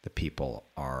 The people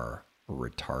are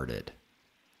retarded.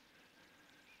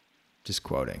 Just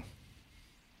quoting.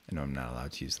 I know I'm not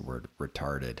allowed to use the word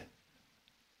retarded,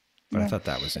 but I thought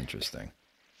that was interesting.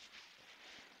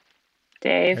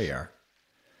 Dave, there you are.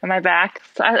 Am I back?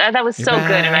 That was so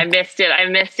good, and I missed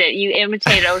it. You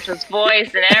imitated Osho's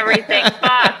voice and everything.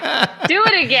 Fuck. Do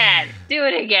it again.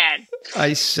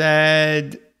 I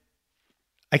said,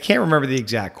 I can't remember the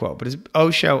exact quote, but it's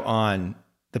Osho on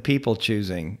the people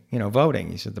choosing, voting.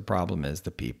 He said, the problem is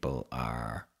the people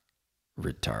are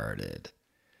retarded.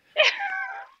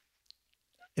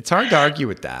 It's hard to argue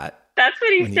with that. That's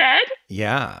what he said?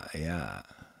 Yeah.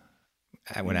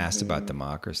 When asked about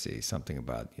democracy, something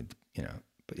about,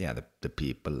 but yeah, the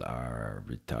people are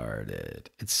retarded.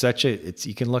 It's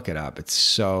you can look it up. It's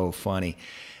so funny.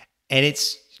 And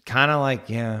it's kind of like,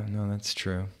 that's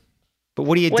true. But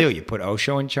what do you do? You put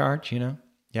Osho in charge, You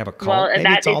have a cult? Well,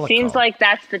 it seems like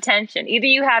that's the tension. Either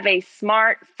you have a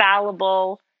smart,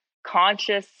 fallible,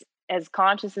 conscious as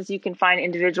you can find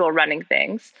individual running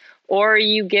things, or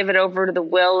you give it over to the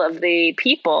will of the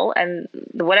people, and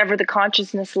whatever the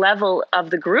consciousness level of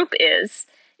the group is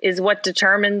what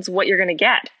determines what you're going to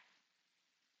get.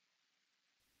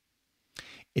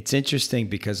 It's interesting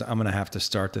because I'm going to have to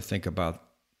start to think about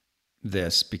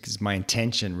this because my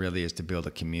intention really is to build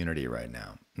a community right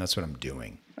now. And that's what I'm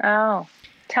doing. Oh,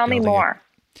 tell me more.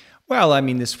 Well, I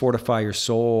mean, this Fortify Your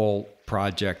Soul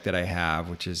project that I have,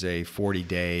 which is a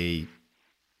 40-day,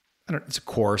 it's a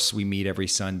course. We meet every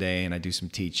Sunday and I do some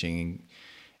teaching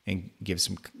and give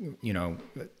some,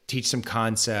 teach some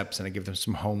concepts, and I give them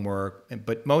some homework.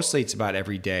 But mostly it's about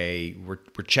every day. We're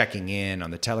checking in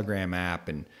on the Telegram app,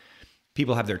 and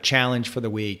people have their challenge for the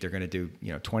week. They're going to do,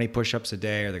 20 push-ups a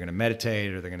day, or they're going to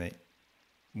meditate, or they're going to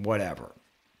whatever,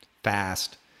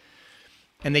 fast.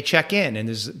 And they check in, and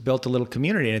there's built a little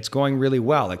community, and it's going really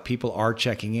well. Like, people are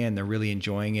checking in, they're really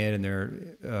enjoying it, and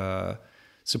they're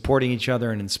supporting each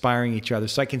other and inspiring each other.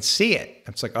 So I can see it.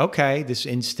 It's like, okay,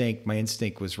 my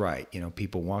instinct was right.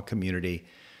 People want community.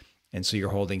 And so you're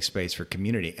holding space for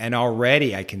community. And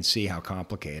already I can see how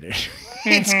complicated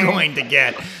it's going to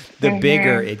get the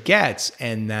bigger it gets.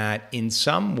 And that in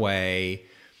some way,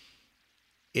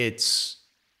 it's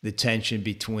the tension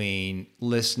between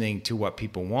listening to what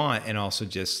people want and also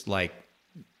just like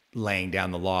laying down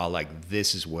the law, like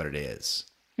this is what it is.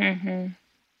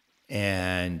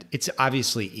 And it's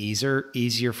obviously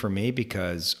easier for me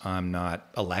because I'm not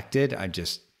elected. I'm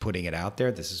just putting it out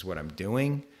there. This is what I'm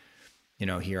doing.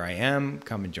 Here I am,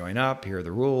 come and join up. Here are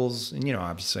the rules. And,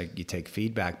 obviously you take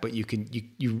feedback, but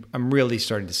I'm really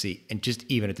starting to see, and just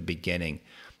even at the beginning,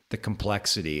 the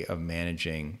complexity of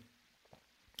managing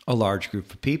a large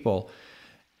group of people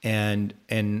and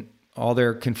all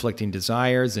their conflicting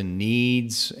desires and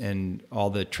needs and all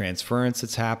the transference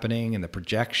that's happening and the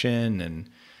projection.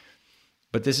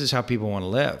 But this is how people want to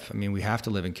live. I mean, we have to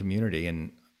live in community,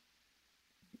 and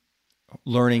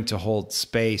learning to hold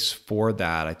space for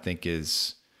that, I think,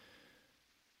 it's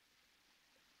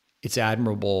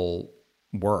admirable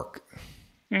work.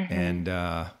 And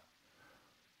I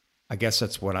guess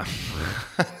that's what I'm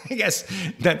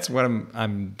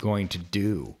going to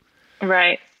do.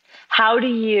 Right. How do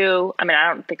you, I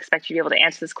don't expect you to be able to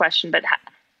answer this question, but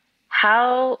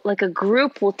how like a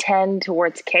group will tend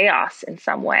towards chaos in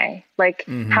some way. Like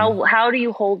how do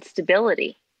you hold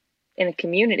stability in a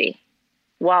community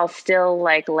while still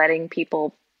like letting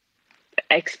people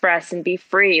express and be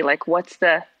free? Like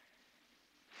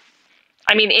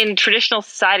I mean, in traditional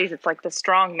societies, it's like the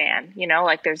strong man, you know,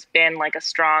 like there's been like a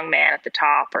strong man at the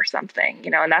top or something, you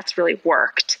know, and that's really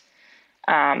worked.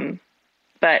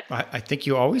 But I think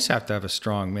you always have to have a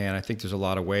strong man. I think there's a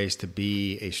lot of ways to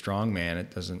be a strong man.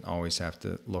 It doesn't always have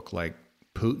to look like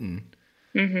Putin,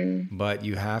 but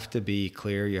you have to be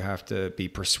clear. You have to be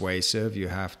persuasive. You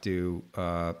have to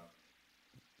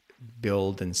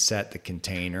build and set the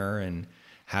container and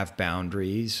have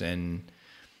boundaries.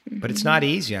 But it's not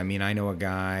easy. I mean, I know a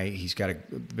guy, he's got a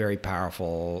very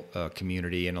powerful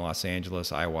community in the Los Angeles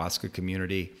ayahuasca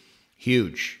community,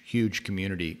 huge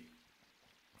community.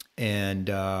 And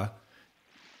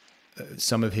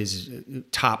some of his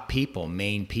top people,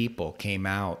 main people, came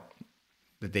out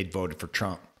that they'd voted for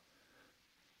Trump,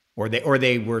 or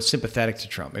they were sympathetic to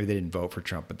Trump. Maybe they didn't vote for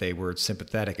Trump, but they were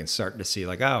sympathetic and starting to see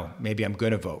like, oh, maybe I'm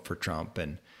going to vote for Trump.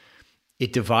 And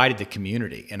it divided the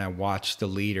community. And I watched the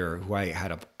leader, who I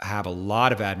have a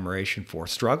lot of admiration for,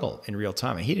 struggle in real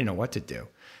time. And he didn't know what to do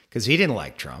because he didn't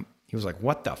like Trump. He was like,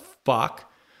 what the fuck?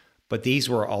 But these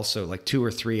were also like 2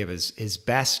 or 3 of his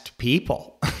best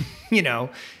people, you know,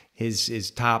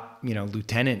 his top, you know,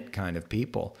 lieutenant kind of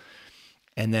people.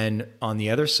 And then on the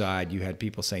other side, you had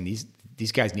people saying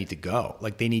these guys need to go.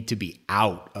 Like they need to be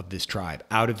out of this tribe,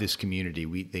 out of this community.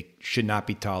 They should not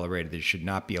be tolerated. They should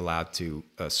not be allowed to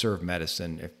serve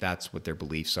medicine if that's what their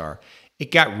beliefs are.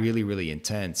 It got really, really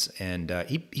intense. And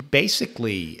he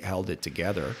basically held it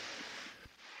together.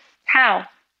 How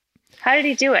did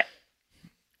he do it?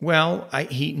 Well,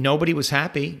 nobody was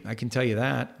happy. I can tell you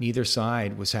that. Neither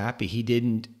side was happy.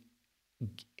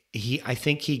 I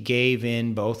think he gave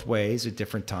in both ways at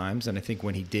different times. And I think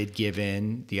when he did give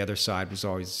in, the other side was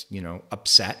always, you know,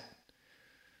 upset,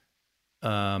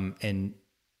 and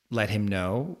let him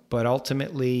know. But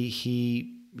ultimately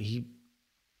he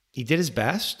did his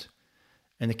best,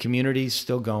 and the community's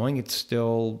still going.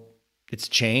 It's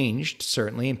changed,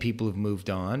 certainly, and people have moved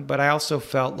on. But I also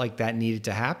felt like that needed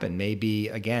to happen. Maybe,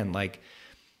 again, like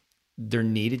there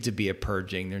needed to be a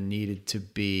purging. There needed to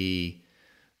be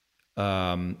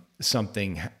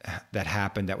something that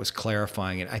happened that was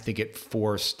clarifying. And I think it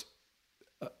forced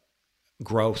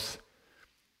growth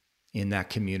in that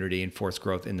community and forced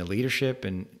growth in the leadership.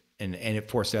 And it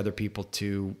forced other people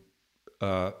to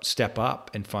step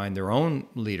up and find their own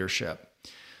leadership.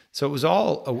 So it was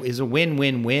a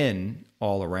win-win-win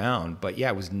all around. But yeah,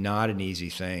 it was not an easy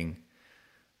thing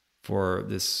for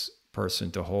this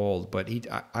person to hold. But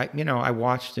I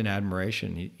watched in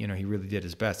admiration. He really did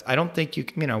his best. I don't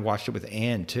think I watched it with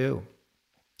Anne too.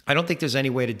 I don't think there's any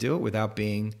way to do it without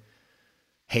being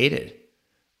hated,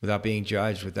 without being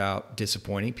judged, without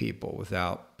disappointing people,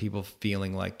 without people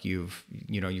feeling like you've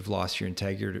lost your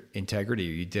integrity,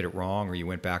 or you did it wrong, or you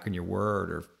went back on your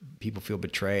word, or people feel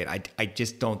betrayed. I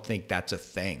just don't think that's a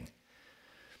thing.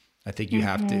 I think you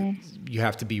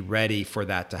have to be ready for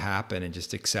that to happen and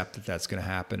just accept that that's going to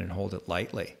happen and hold it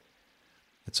lightly.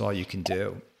 That's all you can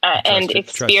do. And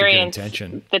experience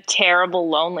the terrible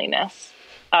loneliness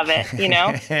of it, you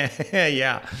know?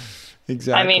 Yeah.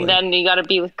 Exactly. I mean, then you got to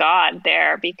be with God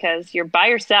there because you're by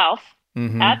yourself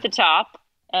at the top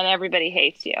and everybody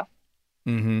hates you.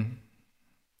 Mm-hmm.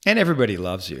 And everybody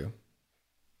loves you.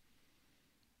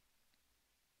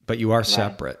 But you are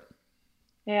separate.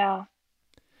 Yeah.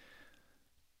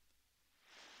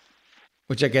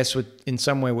 Which I guess in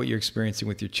some way what you're experiencing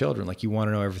with your children, like you want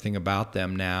to know everything about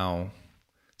them now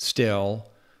still,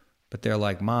 but they're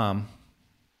like, Mom,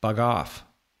 bug off.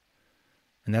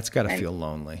 And that's got to feel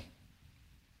lonely.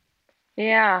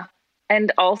 Yeah.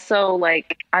 And also,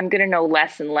 like, I'm going to know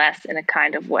less and less in a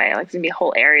kind of way. Like, there's going to be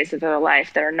whole areas of their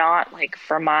life that are not, like,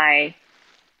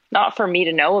 not for me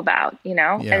to know about, you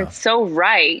know? Yeah. And it's so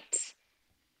right.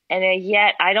 And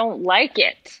yet I don't like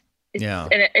it.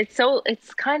 And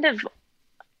it's kind of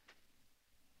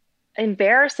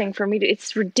embarrassing for me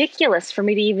it's ridiculous for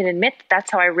me to even admit that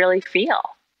that's how I really feel,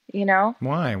 you know?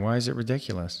 Why is it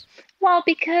ridiculous? Well,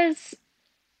 because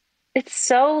it's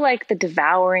so like the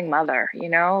devouring mother, you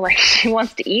know, like she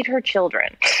wants to eat her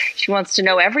children. She wants to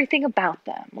know everything about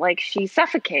them. Like she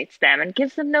suffocates them and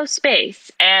gives them no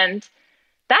space. And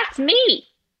that's me.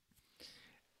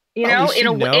 You know,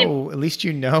 at least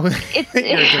you know you're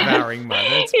a devouring mother.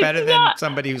 It's better than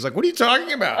somebody who's like, what are you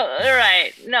talking about?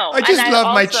 Right. No. I just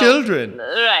love my children.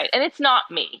 Right. And it's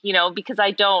not me, you know, because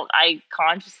I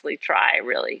consciously try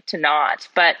really to not.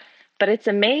 But it's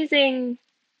amazing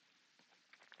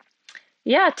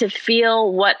yeah, to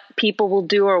feel what people will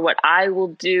do or what I will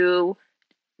do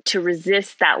to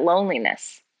resist that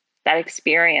loneliness, that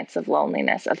experience of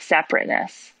loneliness, of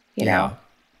separateness, you know? Yeah.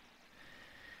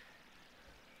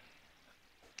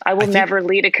 I I will think, never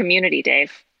lead a community,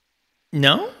 Dave.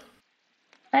 no?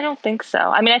 I don't think so.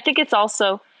 I mean, I think it's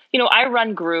also, I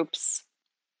run groups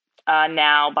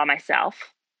now by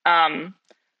myself,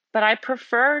 but I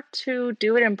prefer to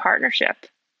do it in partnership.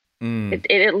 Mm.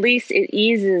 It at least it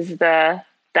eases that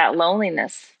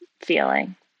loneliness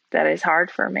feeling that is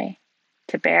hard for me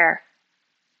to bear.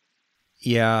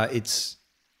 Yeah, it's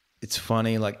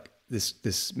funny. Like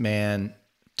this man,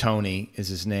 Tony is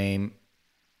his name,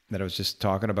 that I was just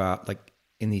talking about. Like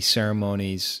in these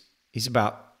ceremonies, he's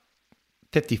about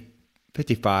 50,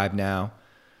 55 now,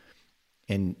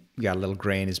 and got a little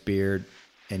gray in his beard,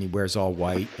 and he wears all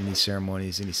white in these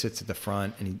ceremonies, and he sits at the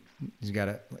front, and he's got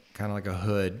a kind of like a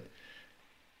hood,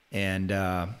 and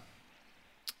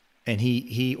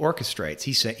he orchestrates.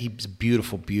 He's a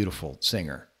beautiful, beautiful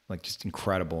singer, like just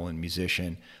incredible and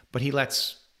musician. But he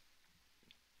lets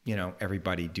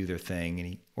everybody do their thing, and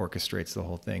he orchestrates the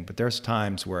whole thing. But there's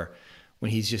times where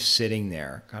when he's just sitting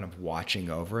there, kind of watching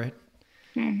over it,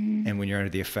 Mm-hmm. and when you're under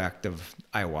the effect of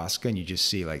ayahuasca, and you just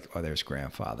see like, oh, there's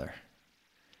grandfather.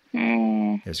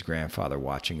 Mm. There's grandfather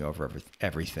watching over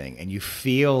everything, and you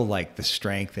feel like the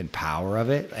strength and power of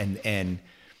it, and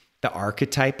the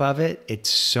archetype of it. It's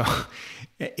so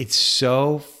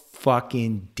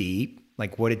fucking deep,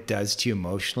 like what it does to you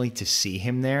emotionally to see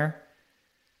him there,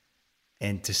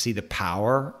 and to see the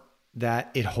power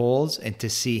that it holds, and to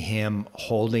see him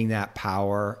holding that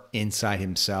power inside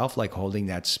himself, like holding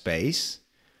that space.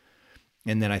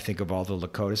 And then I think of all the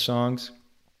Lakota songs,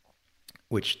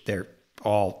 which they're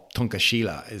all,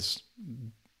 Tonkashila is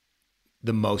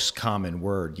the most common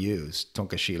word used.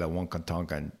 Tonkashila,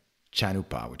 Wonkantonka, and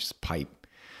Chanupa, which is pipe.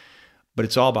 But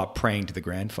it's all about praying to the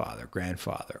grandfather,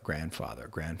 grandfather, grandfather,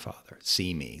 grandfather.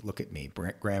 See me, look at me.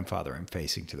 Grandfather, I'm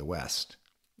facing to the west.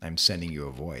 I'm sending you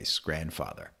a voice,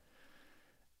 grandfather.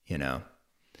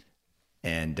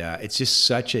 And it's just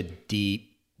such a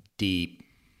deep, deep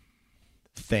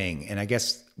thing. And I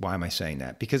guess, why am I saying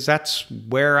that? Because that's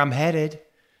where I'm headed.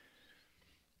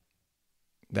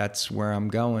 That's where I'm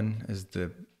going as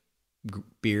the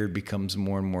beard becomes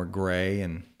more and more gray,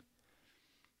 and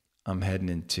I'm heading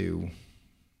into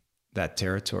that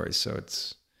territory. So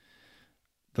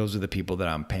those are the people that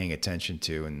I'm paying attention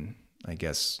to. And I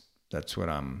guess that's what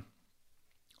I'm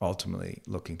ultimately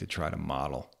looking to try to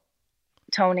model.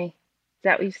 Tony, is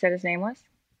that what you said his name was?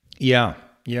 Yeah.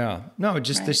 Yeah. No,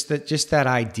 just Right. just that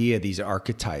idea, these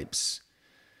archetypes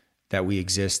that we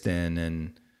exist in,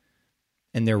 and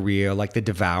they're real, like the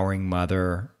devouring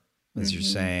mother, as you're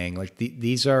saying, like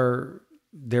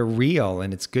they're real,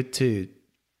 and it's good to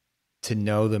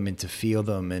know them and to feel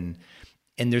them. And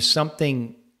there's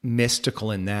something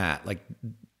mystical in that. Like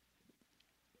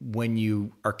when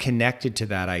you are connected to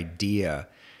that idea,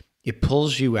 it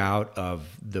pulls you out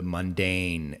of the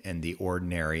mundane and the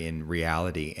ordinary in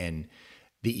reality, and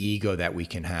the ego that we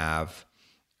can have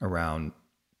around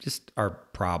just our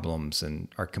problems and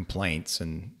our complaints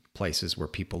and places where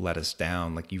people let us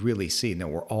down. Like you really see, no,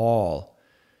 we're all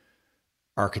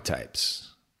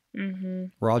archetypes. Mm-hmm.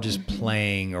 We're all just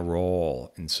playing a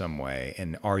role in some way.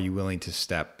 And are you willing to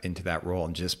step into that role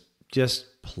and just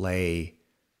play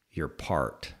your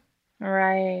part?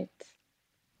 Right.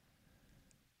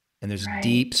 And there's Right.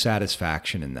 deep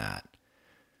satisfaction in that.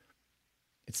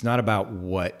 It's not about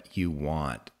what you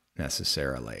want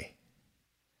necessarily.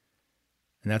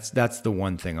 And that's the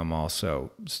one thing I'm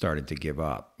also starting to give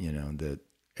up, that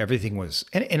everything was,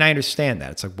 and I understand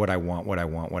that. It's like what I want, what I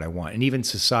want, what I want. And even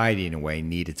society in a way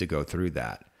needed to go through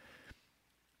that,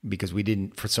 because we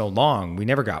didn't, for so long, we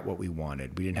never got what we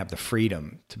wanted. We didn't have the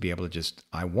freedom to be able to just,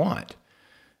 I want.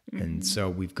 And so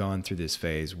we've gone through this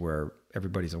phase where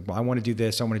everybody's like, well, I want to do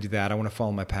this. I want to do that. I want to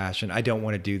follow my passion. I don't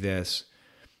want to do this.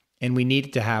 And we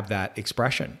needed to have that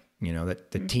expression, that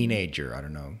the teenager, I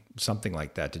don't know, something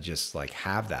like that, to just like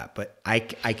have that. But I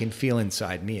can feel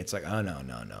inside me, it's like, oh, no.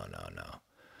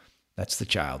 That's the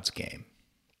child's game.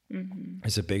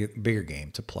 There's a bigger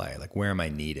game to play. Like, where am I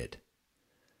needed?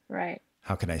 Right.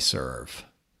 How can I serve?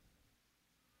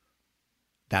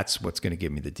 That's what's going to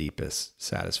give me the deepest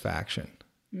satisfaction.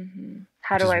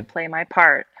 How do I play my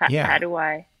part? Yeah. How do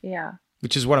I, yeah.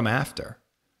 Which is what I'm after.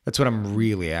 That's what I'm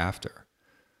really after.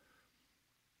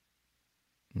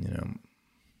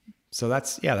 So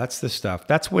that's the stuff.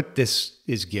 That's what this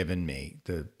is giving me,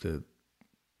 the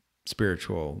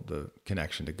spiritual, the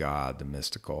connection to God, the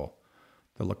mystical,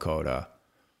 the Lakota.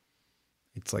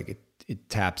 It's like it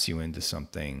taps you into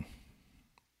something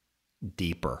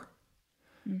deeper.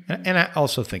 Mm-hmm. And I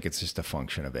also think it's just a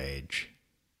function of age.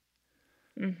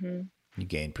 Mm-hmm. You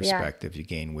gain perspective, you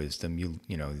gain wisdom. You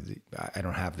know, I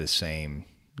don't have the same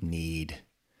need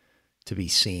to be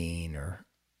seen or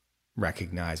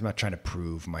recognized. I'm not trying to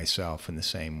prove myself in the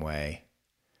same way.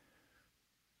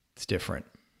 It's different.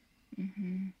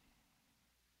 Mm-hmm.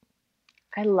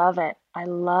 I love it. I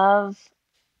love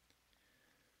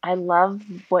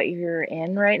what you're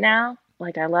in right now.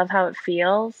 Like, I love how it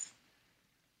feels.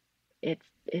 It's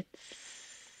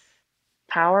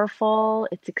powerful.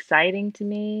 It's exciting to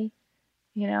me.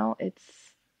 You know, it's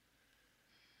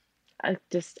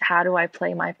just, how do I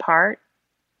play my part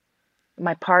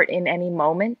in any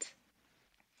moment?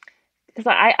 Because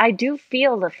I do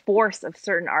feel the force of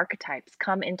certain archetypes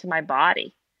come into my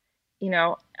body. You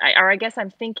know, I guess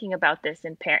I'm thinking about this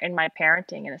in my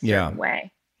parenting in a certain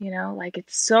way. You know, like,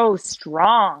 it's so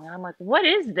strong. And I'm like, what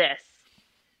is this?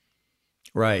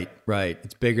 Right.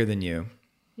 It's bigger than you.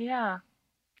 Yeah.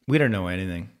 We don't know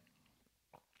anything.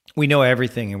 We know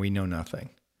everything and we know nothing.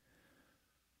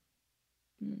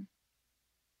 Mm.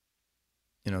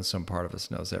 You know, some part of us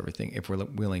knows everything if we're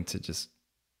willing to just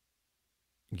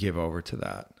give over to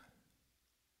that.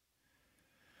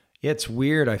 Yeah, it's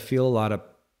weird. I feel a lot of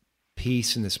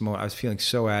peace in this moment. I was feeling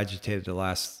so agitated the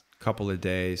last couple of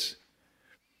days.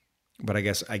 But I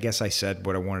guess I said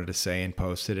what I wanted to say and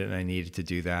posted it, and I needed to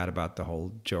do that about the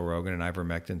whole Joe Rogan and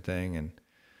ivermectin thing. And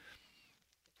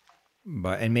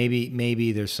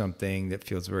maybe there's something that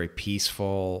feels very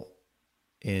peaceful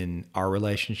in our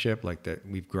relationship, like that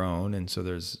we've grown, and so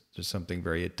there's something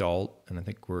very adult, and I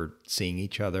think we're seeing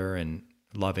each other and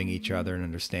loving each other and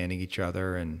understanding each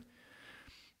other, and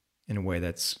in a way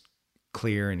that's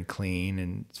clear and clean,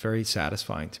 and it's very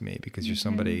satisfying to me because you're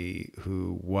somebody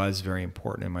who was very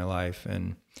important in my life,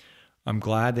 and I'm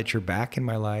glad that you're back in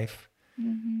my life.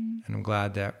 And I'm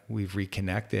glad that we've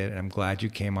reconnected, and I'm glad you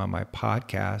came on my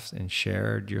podcast and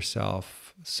shared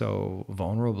yourself so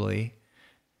vulnerably.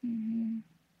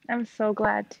 I'm so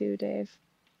glad too, Dave.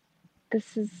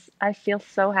 I feel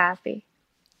so happy.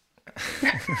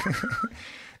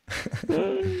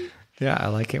 Yeah, I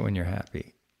like it when you're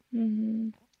happy. Mm-hmm.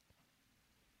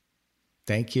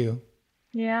 Thank you.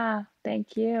 Yeah,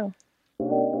 thank you.